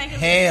that? to take it.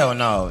 Hell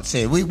no.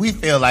 Shit, we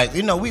feel like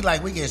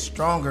we get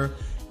stronger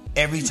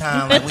every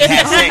time like we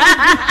have sex.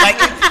 Like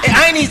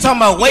I ain't even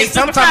talking about weight.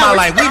 I'm talking about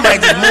like we might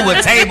just move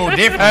a table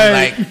differently.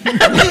 Hey.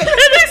 Like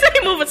They say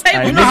move a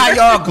table. You know how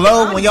y'all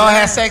glow when y'all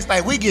have sex?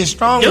 Like we get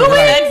stronger. Do we? Like,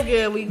 That's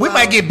good. We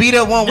might get beat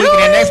up one week, and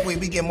then next week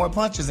we get more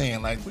punches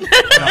in. Like,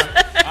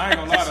 I ain't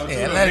gonna lie though.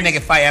 yeah, let a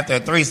nigga fight after a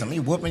threesome. He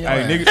whooping your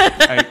ass.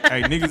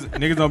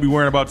 Niggas don't be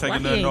worrying about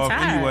taking Why he nothing off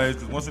ain't tired? anyways.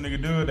 Cause once a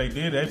nigga do it, they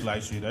did. They be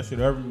like, shit, that shit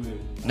everywhere.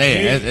 Yeah,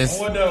 it's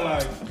I wonder,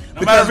 like,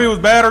 no matter if it was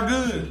bad or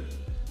good.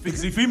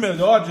 Because see,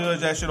 females all judge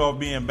that shit off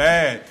being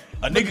bad.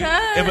 If a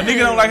nigga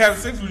don't like having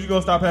sex with you,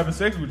 gonna stop having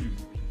sex with you.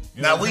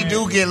 You know now what we I'm do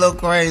saying? get a little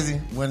crazy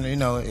when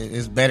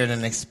it's better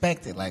than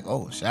expected. Like,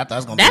 oh shit, I thought it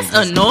was gonna be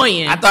That's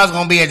annoying. I thought it was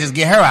gonna be just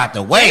get her out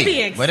the way.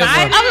 They be But it's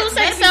excited. like- I was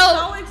gonna say, They be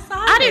so excited.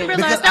 I didn't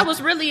realize Because that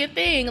was really a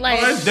thing. Like,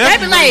 Oh, that's they be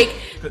definitely-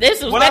 like,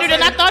 this was What I better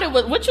than say- I thought it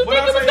was. What you what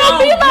think I it was say-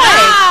 gonna be Oh,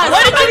 like?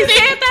 What did you think?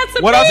 said that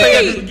to What me? I say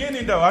at the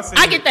beginning though, I said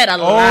I get that a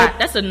all- lot.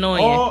 That's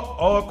annoying.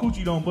 All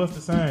coochie don't bust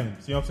the same.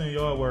 See what I'm saying?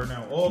 Y'all word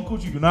now. All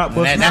coochie do not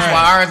bust the That's same.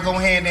 why ours go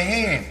hand in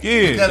hand.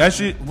 Yeah, Because that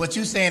shit- What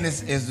you saying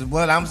is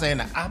what I'm saying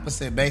the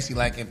opposite. Basically,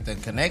 like if the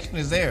connection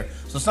is there.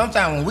 So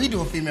sometimes when we do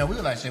a female, we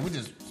like shit. We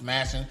just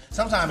smashing.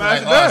 Sometimes we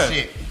like, Smash oh that.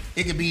 shit.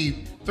 It could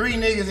be 3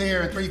 niggas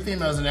here and 3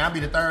 females, and I'll be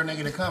the third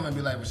nigga to come and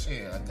be like, well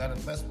shit, I got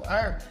to mess with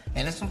her.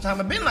 And it's sometimes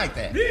it been like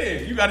that. Yeah,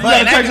 you gotta But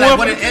take that's one like for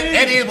what the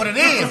it team. is what it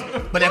is.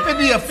 But if it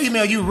be a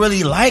female you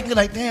really like, you're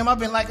like, damn, I've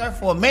been like her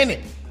for a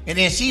minute. And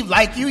then she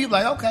like you be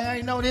like, okay, I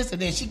ain't know this. And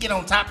then she get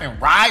on top and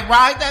ride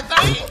that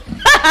thing.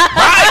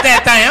 Ride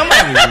that thing. I'm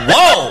like,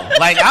 whoa.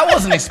 Like, I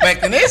wasn't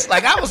expecting this.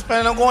 Like, I was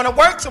planning on going to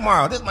work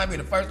tomorrow. This might be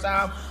the first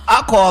time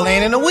I'll call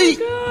in a week.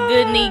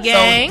 Good knee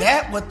gang. So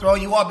that would throw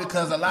you off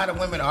because a lot of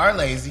women are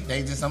lazy.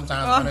 They just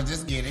sometimes want to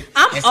just get it.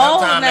 I'm and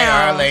sometimes old they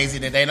now. are lazy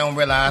that they don't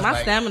realize. My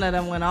like, stamina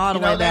done went all the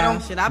you know, way they down.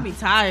 don't- Shit, I be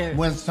tired.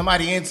 when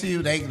somebody into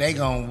you, they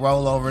gonna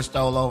roll over,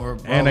 stole over,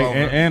 roll And, over.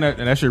 and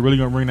that shit really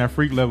gonna bring that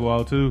freak level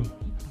out too.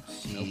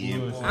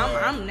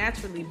 I'm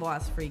naturally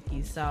boss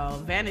freaky,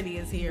 so vanity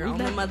is here on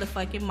the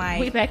motherfucking mic.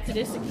 We back to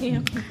this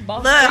again.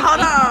 Boss Look, freaky.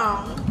 hold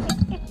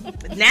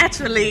on.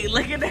 Naturally,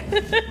 look at that.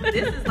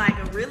 This is like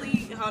a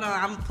really. Hold on,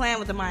 I'm playing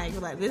with the mic.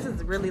 Like this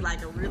is really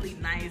like a really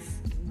nice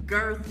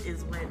girth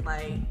is what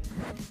like.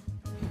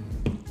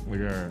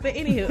 Yeah. But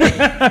anywho,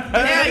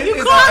 yeah, you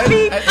caught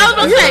me. I was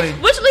gonna say,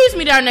 which leads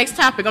me to our next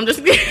topic. I'm just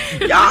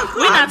Y'all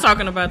we're not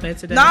talking about that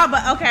today. No,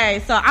 but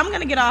okay. So I'm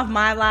gonna get off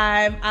my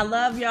live. I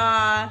love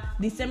y'all.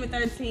 December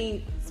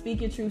 13th,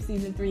 Speak Your Truth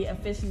Season 3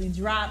 officially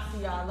drops.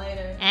 See y'all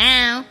later.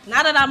 Ow.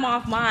 Not that I'm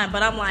off mine,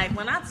 but I'm like,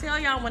 when I tell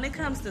y'all, when it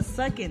comes to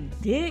sucking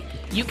dick,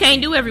 You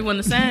can't do everyone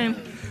the same.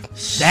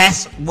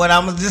 That's what I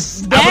was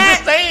just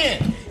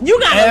saying. you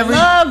gotta Every-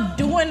 love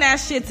doing that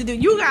shit to do.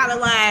 You gotta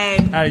like.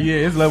 Hey,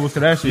 yeah, it's levels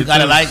to that shit. You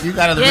gotta too. like, you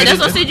gotta. Yeah, really, that's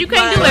what I said. You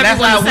can't do But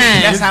That's everyone how the we.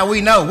 same. That's how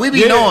we know. We be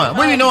Yeah. knowing.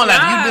 We be knowing like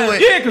God. you do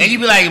it, Yeah, 'cause- and you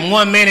be like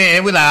 1 minute,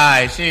 and we like, all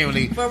right, shit,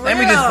 really. For Let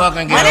me real. just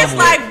fucking get But over it's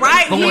like it.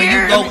 right But when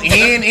here. you go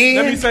in,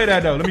 Let me say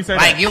that though. Let me say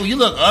like that. you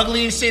look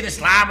ugly and shit, and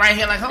slide right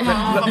here, like, hold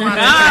on.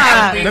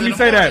 God. Let me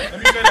say that. Let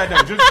me say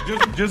that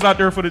though. Just out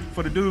there for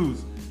the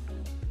dudes.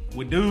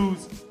 With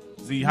dudes,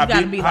 see how You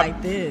gotta big, be how,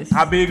 like this.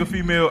 how big a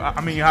female.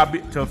 I mean, how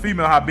big to a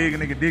female, how big a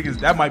nigga dick is.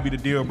 That might be the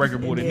deal breaker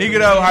more. The nigga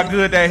though, how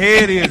good that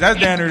head is. That's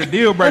down there the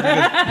deal breaker.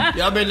 'Cause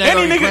Y'all been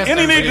Any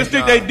nigga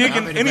stick they dick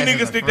in any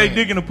nigga stick they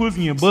dick in the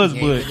pussy and buzz,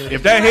 but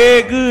if that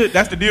head good,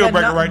 that's the deal But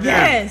breaker no- right there.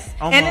 Yes,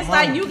 On and my it's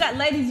like mama. you got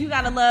ladies, you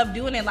gotta love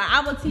doing it. Like I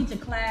will teach a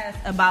class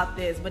about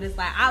this, but it's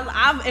like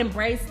I've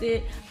embraced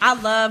it. I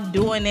love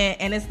doing it,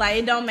 and it's like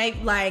it don't make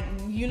like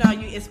you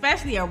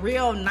especially a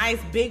real nice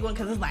big one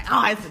because it's like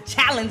it's a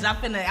challenge. I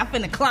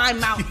finna climb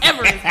Mount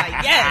Everest.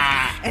 Like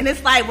yes, and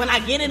it's like when I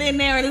get it in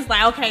there, and it's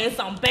like okay, it's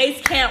on base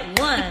camp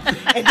 1,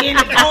 and then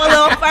it go a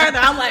little further.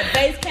 I'm like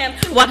base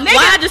camp 2. Why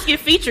Nigga, I just get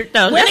featured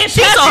though? when That's it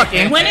she touched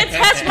talking. when it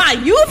touched my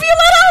uvula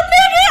though,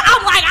 nigga,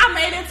 I'm like, I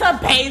made it to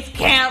base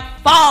camp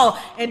 4.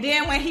 And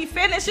then when he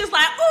finished, it's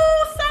like,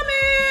 ooh,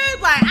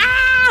 Summit, like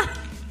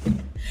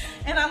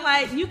and I'm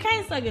like, you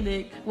can't suck a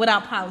dick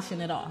without polishing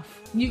it off.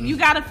 You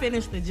gotta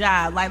finish the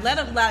job. Like let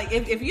them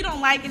if you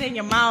don't like it in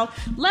your mouth,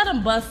 let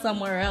them bust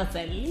somewhere else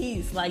at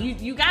least. Like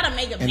you gotta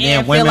make a And man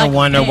then feel women like a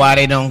wonder man. why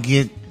they don't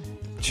get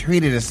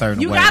treated a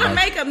certain You way. gotta like,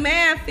 make a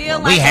man feel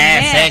we like a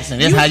had man. sex,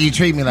 and this how you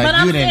treat me. Like But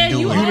you I'm didn't saying do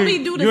you it. only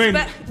do You ain't-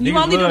 the you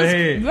niggas only do love the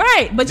head.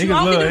 right, but you Niggas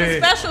only do love the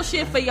head. special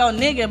shit for your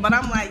nigga. But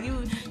I'm like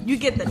you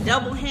get the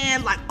double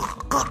hand like.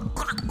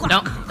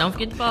 Don't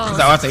forget the balls.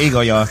 So it's an ego,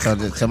 y'all. So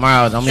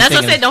tomorrow, don't be That's what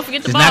I thinking, said, don't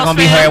forget the it's not balls, gonna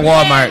be her at fam.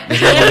 Walmart.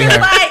 It's not gonna be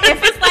her.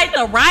 If it's like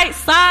the right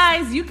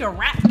size, you can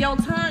wrap your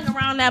tongue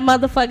around that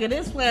motherfucker.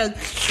 This way,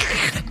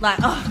 like,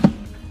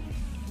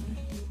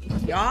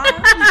 y'all.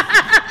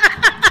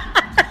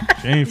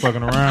 She ain't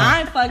fucking around. I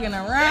ain't fucking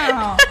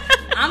around.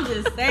 I'm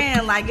just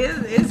saying, like,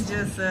 it's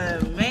just a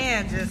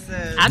man, just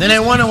a. Then they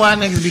wonder why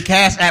niggas be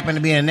cash apping to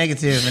be a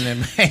negative, and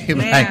then be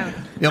like, Man.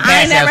 your I cash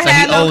ain't never app, so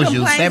had he no owes you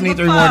complaints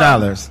 $73 more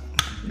dollars.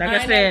 Like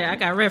I I said, I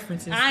got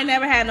references. I ain't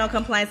never had no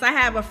complaints. I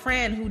have a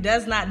friend who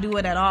does not do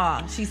it at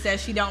all. She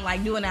says she don't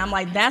like doing it. I'm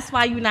like, that's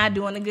why you're not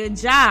doing a good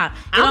job. You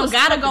I don't was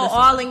gotta talking go to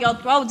all in your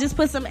throat. Just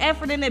put some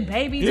effort in it,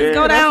 baby. Yeah, Just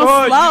go that's down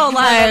all. slow,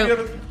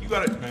 You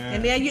gotta, man.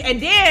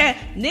 and then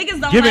niggas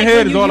don't Giving like head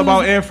when is you all use-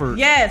 about effort.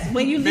 Yes,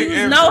 when you Big use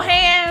effort. no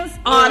hands,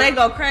 Oh, they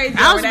go crazy.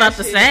 I was over about that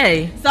to shit.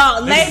 say. So,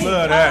 ladies, love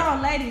hold that.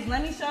 on, ladies.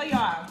 Let me show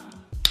y'all.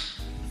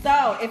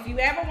 So, if you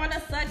ever want to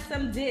suck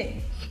some dick.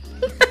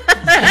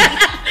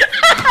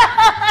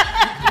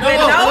 Wait,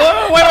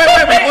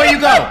 before you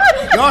go.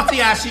 Y'all see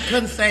how she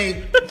couldn't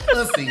say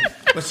pussy,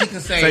 but she can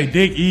Say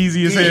dick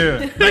easy as hell.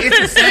 But it's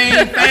the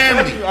same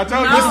family. I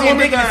told you Pussy and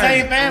this dick is the time.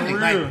 same family. For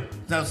real.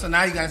 Like, so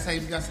now you gotta say.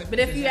 But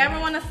if you ever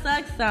want to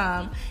suck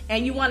some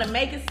and you want to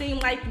make it seem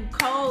like you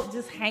cold,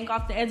 just hang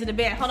off the edge of the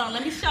bed. Hold on,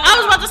 let me show you. I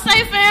was about to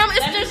say, fam, it's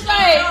Let me just show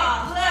like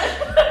y'all.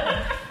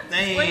 Look.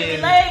 Damn. When you be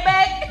laid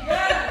back,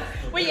 yeah.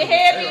 When your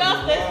head be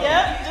off this,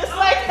 yep, just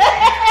like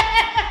that.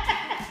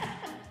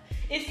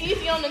 It's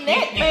easy on the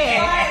neck,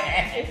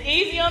 man. It's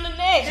easy on the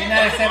neck. She's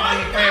not accepting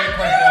your third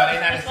question, y'all. They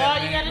not That's all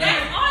you accepting. gotta do.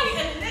 All you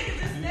got niggas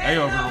just They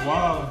over the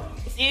wall.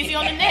 It's easy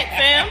on the neck,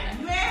 fam.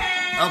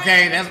 Man.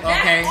 Okay, that's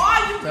okay. That's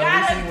all you So we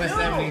gotta see what do.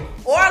 70.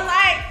 Or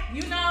like,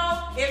 you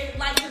know, if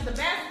like just the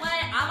best way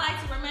I like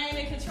to remain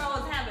in control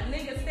is have a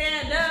nigga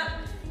stand up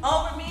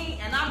over me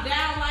and I'm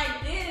down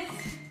like this,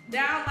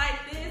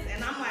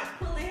 and I'm like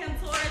pulling him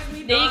towards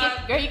me. Then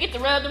Dog. you get to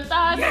rub them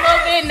thighs a little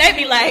bit, and they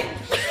be like,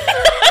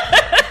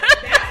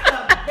 That's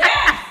the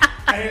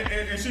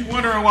best. And she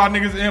wondering why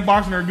niggas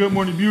inboxing her good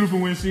morning beautiful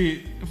when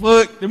shit.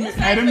 Fuck. Them, This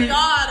hey, ain't them for niggas-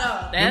 y'all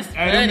though. "That's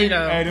hey, them funny niggas-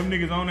 though." Hey, them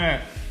niggas on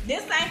that.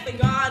 This ain't for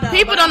y'all though.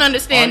 People but don't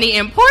understand the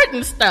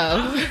important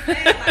stuff. I'm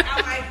saying, like,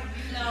 I like,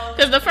 you know.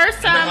 Because the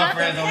first time, My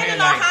friends on Depending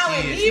here on like, how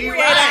shit, she inebriated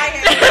right.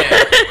 I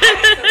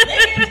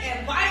am, I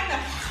and biting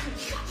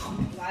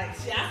the like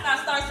shit.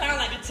 I start sounding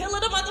like Attila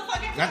the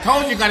motherfucker. I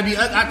told you gotta be.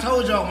 I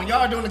told y'all when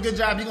y'all doing a good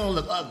job, you gonna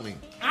look ugly.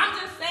 I'm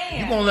just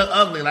saying. You gonna look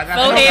ugly. Like I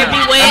forehead told be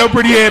y'all. I know wet.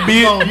 pretty head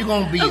bitch. You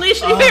gonna be.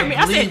 Alicia, you hear me?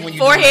 I bleed said when you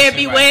forehead doing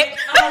be shit right. wet.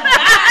 Oh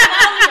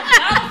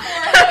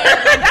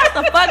God, that's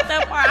the fucked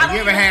up part. I You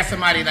don't ever had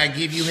somebody like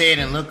give you head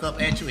and look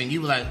up at you and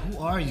you were like, who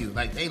are you?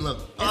 Like they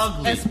look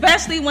ugly.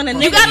 especially when a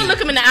nigga You gotta look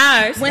him in the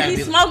eyes. when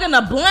he's smoking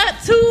a blunt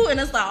too, and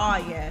it's like,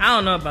 oh yeah. I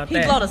don't know about He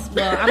that. blow the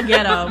well, I'm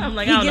ghetto. I'm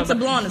like, I he don't gets know to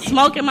blowing the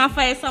smoke in my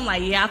face. I'm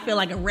like, yeah, I feel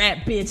like a rat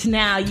bitch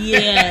now.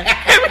 Yeah,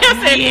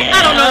 I said, Yeah.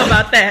 I don't know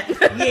about that.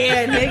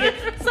 yeah,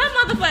 nigga. Some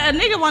motherfucker, a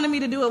nigga wanted me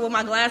to do it with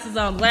my glasses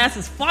on.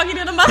 Glasses foggy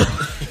to the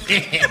motherfucker.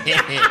 Yeah,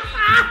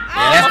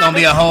 that's gonna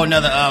be a whole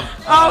nother. Oh,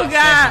 God.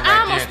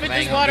 I almost spit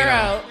this water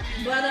out.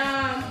 But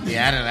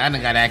Yeah, I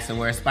done got asked to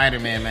wear a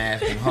Spider-Man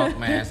mask and Hulk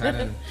mask.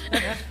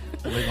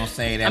 We're gonna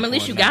say that. I mean, at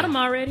least you got them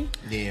already.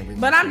 Yeah,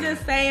 but I'm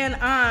just saying,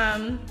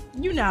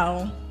 you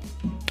know,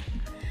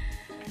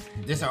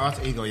 This is our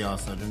alter ego, y'all.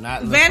 So do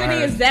not. Look vanity for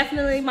her. is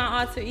definitely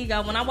my alter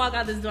ego. When I walk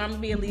out this door, I'm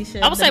gonna be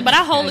Alicia. I would say, but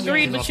I whole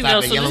agreed She's with you gonna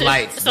though. stop at yellow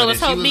lights, So but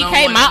let's if she hope was on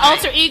BK, one my tonight-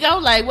 alter ego.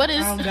 Like, what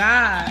is? Oh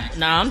God.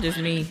 Nah, I'm just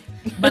me.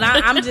 But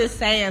I'm just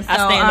saying. So, I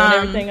stand on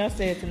everything I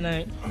said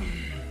tonight.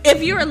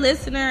 If you're a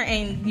listener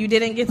and you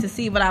didn't get to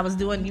see what I was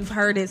doing, you've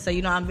heard it. So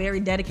you know I'm very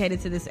dedicated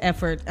to this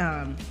effort.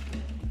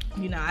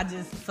 You know,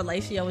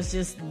 fellatio is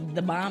just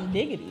the bomb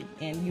diggity,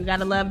 and you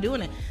gotta love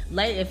doing it.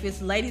 If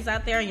it's ladies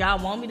out there and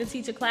y'all want me to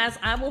teach a class,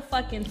 I will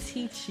fucking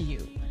teach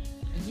you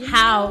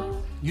how.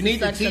 You need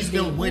to suck teach some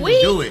them dick. when We-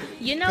 to do it.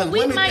 you know, 'Cause we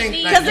women might think,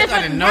 need- like, 'Cause you if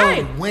gotta it- know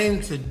right.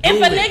 when to do If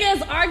it. a nigga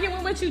is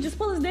arguing with you, just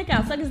pull his dick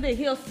out, suck his dick.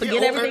 He'll forget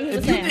Yeah, everything he was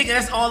if you saying. think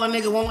that's all a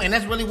nigga want and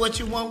that's really what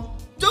you want,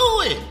 do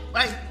it.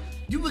 Like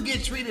you would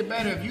get treated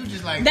better if you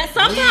just like That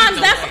lead sometimes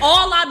the that's way.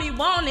 all I be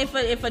wanting.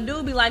 If a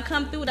dude be like,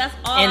 come through, that's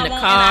all In I the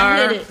want, car.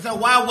 and I hit it. So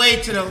why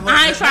wait to the?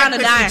 I ain't trying to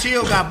die.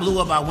 Chill got blew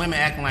up by women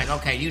acting like,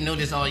 okay, you know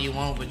this all you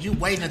want, but you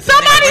waiting until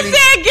Somebody nigga really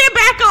said, get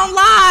back on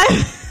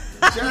live.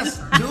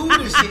 just do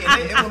the shit.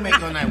 And it will make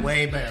your night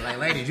way better. Like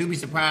ladies, you'd be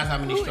surprised how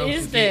many Who strokes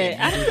is you get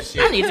that? if you do the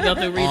shit. I need to go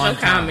through read on your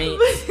time.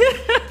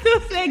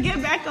 comments. said,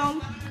 get back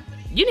on.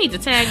 You need to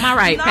tag my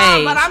right No,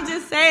 page. but I'm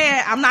just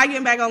saying, I'm not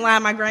getting back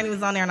online. My granny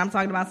was on there, and I'm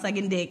talking about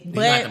sucking dick. You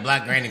got to But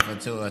block Granny for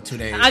 2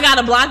 days. I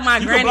gotta block my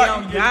You granny can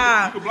on block,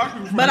 God. you can block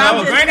people from But the I'm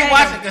no, just Granny saying-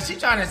 watching because she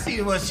trying to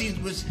see what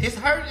it's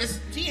her.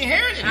 She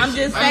inherited. I'm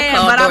this just shit. saying,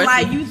 call but I'm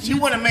Dorothy. like, She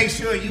want to make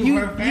sure you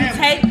her family. you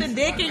take the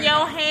dick in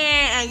your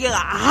hand and you're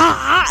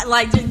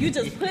like, you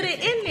just put it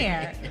in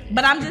there.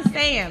 But I'm just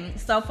saying,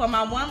 so for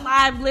my one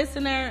live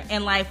listener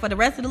and like for the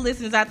rest of the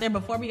listeners out there,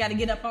 before we got to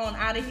get up on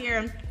out of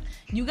here,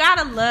 you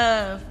gotta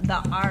love the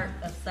art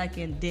of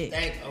sucking dick.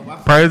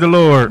 Praise the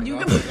Lord. You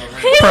can,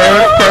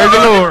 Praise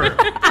the Lord.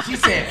 She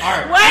said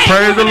art. wait,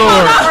 Praise the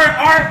Lord.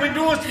 Art, we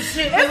doing some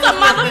shit. it's a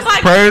motherfucker.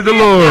 Praise the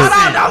Lord. Hold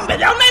on,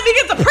 don't make me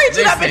get to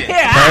preaching up in Listen.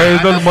 here.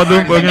 Praise the You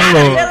motherfucking gotta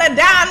Lord. feel it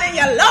down in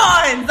your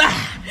loins.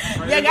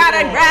 You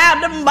gotta grab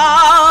them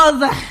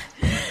balls.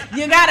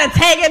 You gotta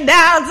take it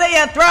down to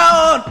your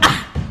throat.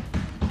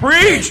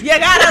 Preach. You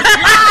gotta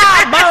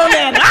slob on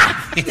it.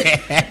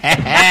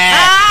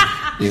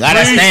 You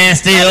gotta stand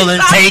still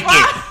and take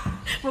it.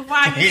 Before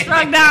I get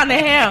struck down the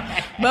hill.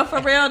 But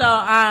for real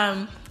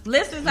though,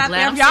 listeners out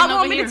there, if y'all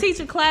want me to teach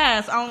a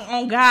class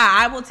on God,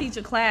 I will teach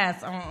a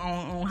class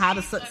on how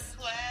to suck.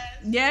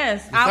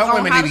 Yes. Some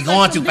women they be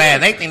going too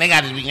fast. They think they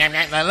got to be.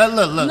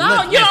 Look.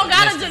 No, you don't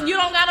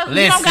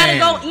gotta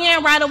go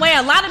in right away.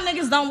 A lot of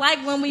niggas don't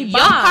like when we Your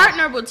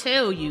partner will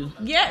tell you.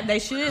 Yeah, they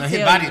should. His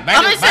tell body, you.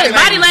 I'm gonna say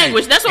body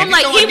language. That's what I'm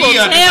like. He will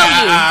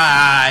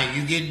tell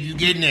you. You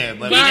getting there,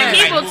 but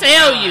He will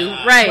tell you,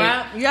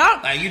 right?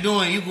 Yup. Like you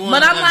going.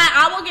 But I'm like,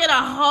 I will get a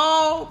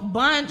whole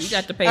bunch. You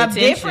got to pay of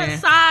attention.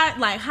 Different sides,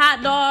 like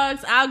hot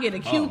dogs. I'll get a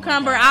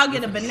cucumber. I'll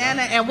get a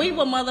banana, and we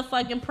will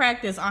motherfucking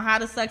practice on how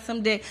to suck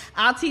some dick.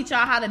 I'll teach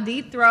y'all how to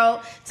deep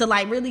throat to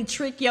like really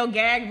trick your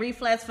gag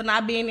reflex for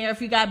not being there.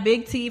 If you got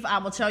big teeth, I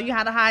will tell you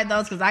how to hide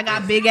those because I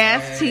got big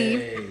ass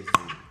teeth.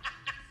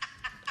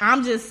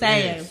 I'm just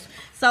saying. Yes.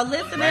 So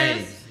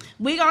listeners,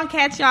 we gonna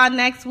catch y'all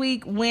next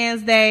week,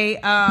 Wednesday.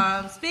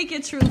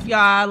 Speaking truth,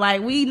 y'all.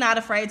 Like, we not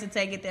afraid to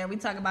take it there. We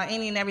talk about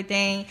any and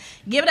everything.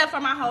 Give it up for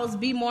my hosts,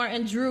 B More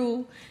and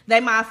Drew. They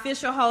my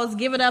official hosts.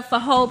 Give it up for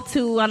Hope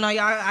too. I know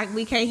y'all.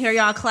 We can't hear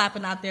y'all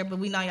clapping out there, but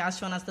we know y'all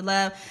showing us the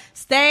love.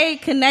 Stay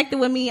connected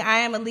with me. I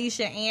am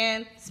Alicia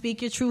and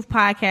Speak Your Truth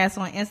podcast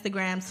on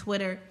Instagram,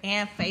 Twitter,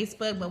 and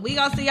Facebook. But we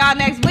gonna see y'all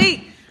next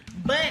week.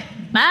 But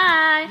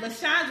bye,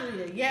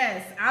 LaShandria.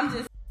 Yes, I'm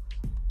just.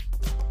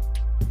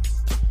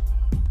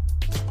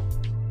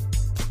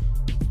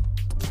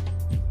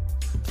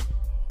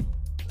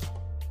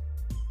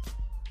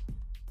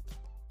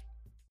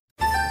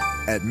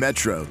 At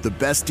Metro, the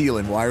best deal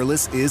in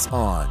wireless is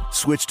on.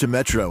 Switch to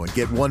Metro and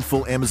get one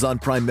full Amazon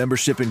Prime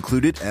membership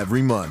included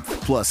every month.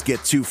 Plus,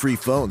 get 2 free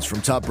phones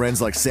from top brands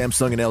like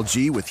Samsung and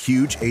LG with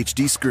huge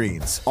HD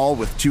screens. All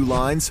with 2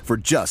 lines for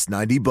just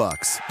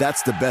 $90.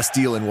 That's the best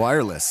deal in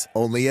wireless,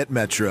 only at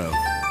Metro.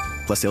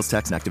 Plus sales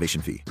tax and activation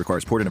fee.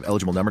 Requires porting of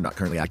eligible number not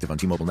currently active on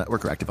T-Mobile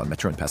network or active on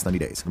Metro in past 90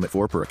 days. Limit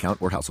 4 per account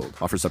or household.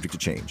 Offer subject to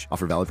change.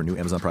 Offer valid for new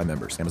Amazon Prime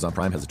members. Amazon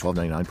Prime has a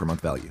 $12.99 per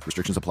month value.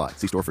 Restrictions apply.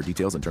 See store for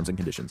details and terms and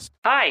conditions.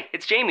 Hi,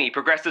 it's Jamie,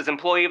 Progressive's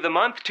Employee of the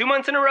Month, 2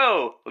 months in a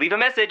row. Leave a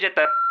message at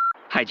the...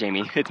 Hi,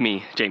 Jamie. It's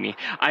me, Jamie.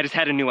 I just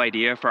had a new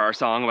idea for our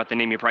song about the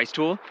Name Your Price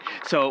tool.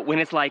 So when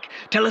it's like,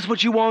 tell us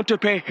what you want to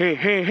pay, hey,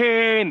 hey,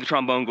 hey, and the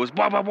trombone goes,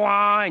 blah, blah,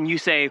 blah, and you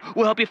say,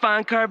 we'll help you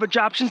find coverage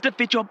options to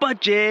fit your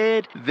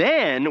budget.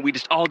 Then we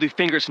just all do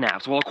finger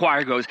snaps while a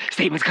choir goes,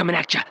 statements coming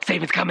at ya,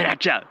 statements coming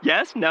at ya.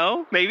 Yes?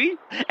 No? Maybe?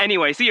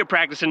 Anyway, see you at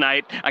practice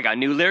tonight. I got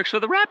new lyrics for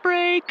the rap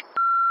break.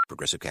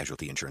 Progressive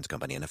Casualty Insurance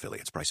Company and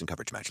Affiliates. Price and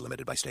coverage match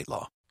limited by state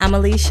law. I'm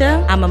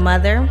Alicia. I'm a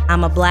mother.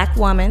 I'm a black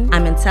woman.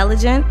 I'm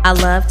intelligent. I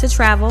love to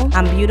travel.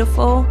 I'm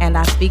beautiful. And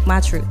I speak my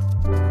truth.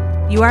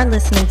 You are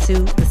listening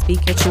to the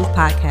Speak Your Truth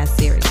podcast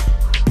series.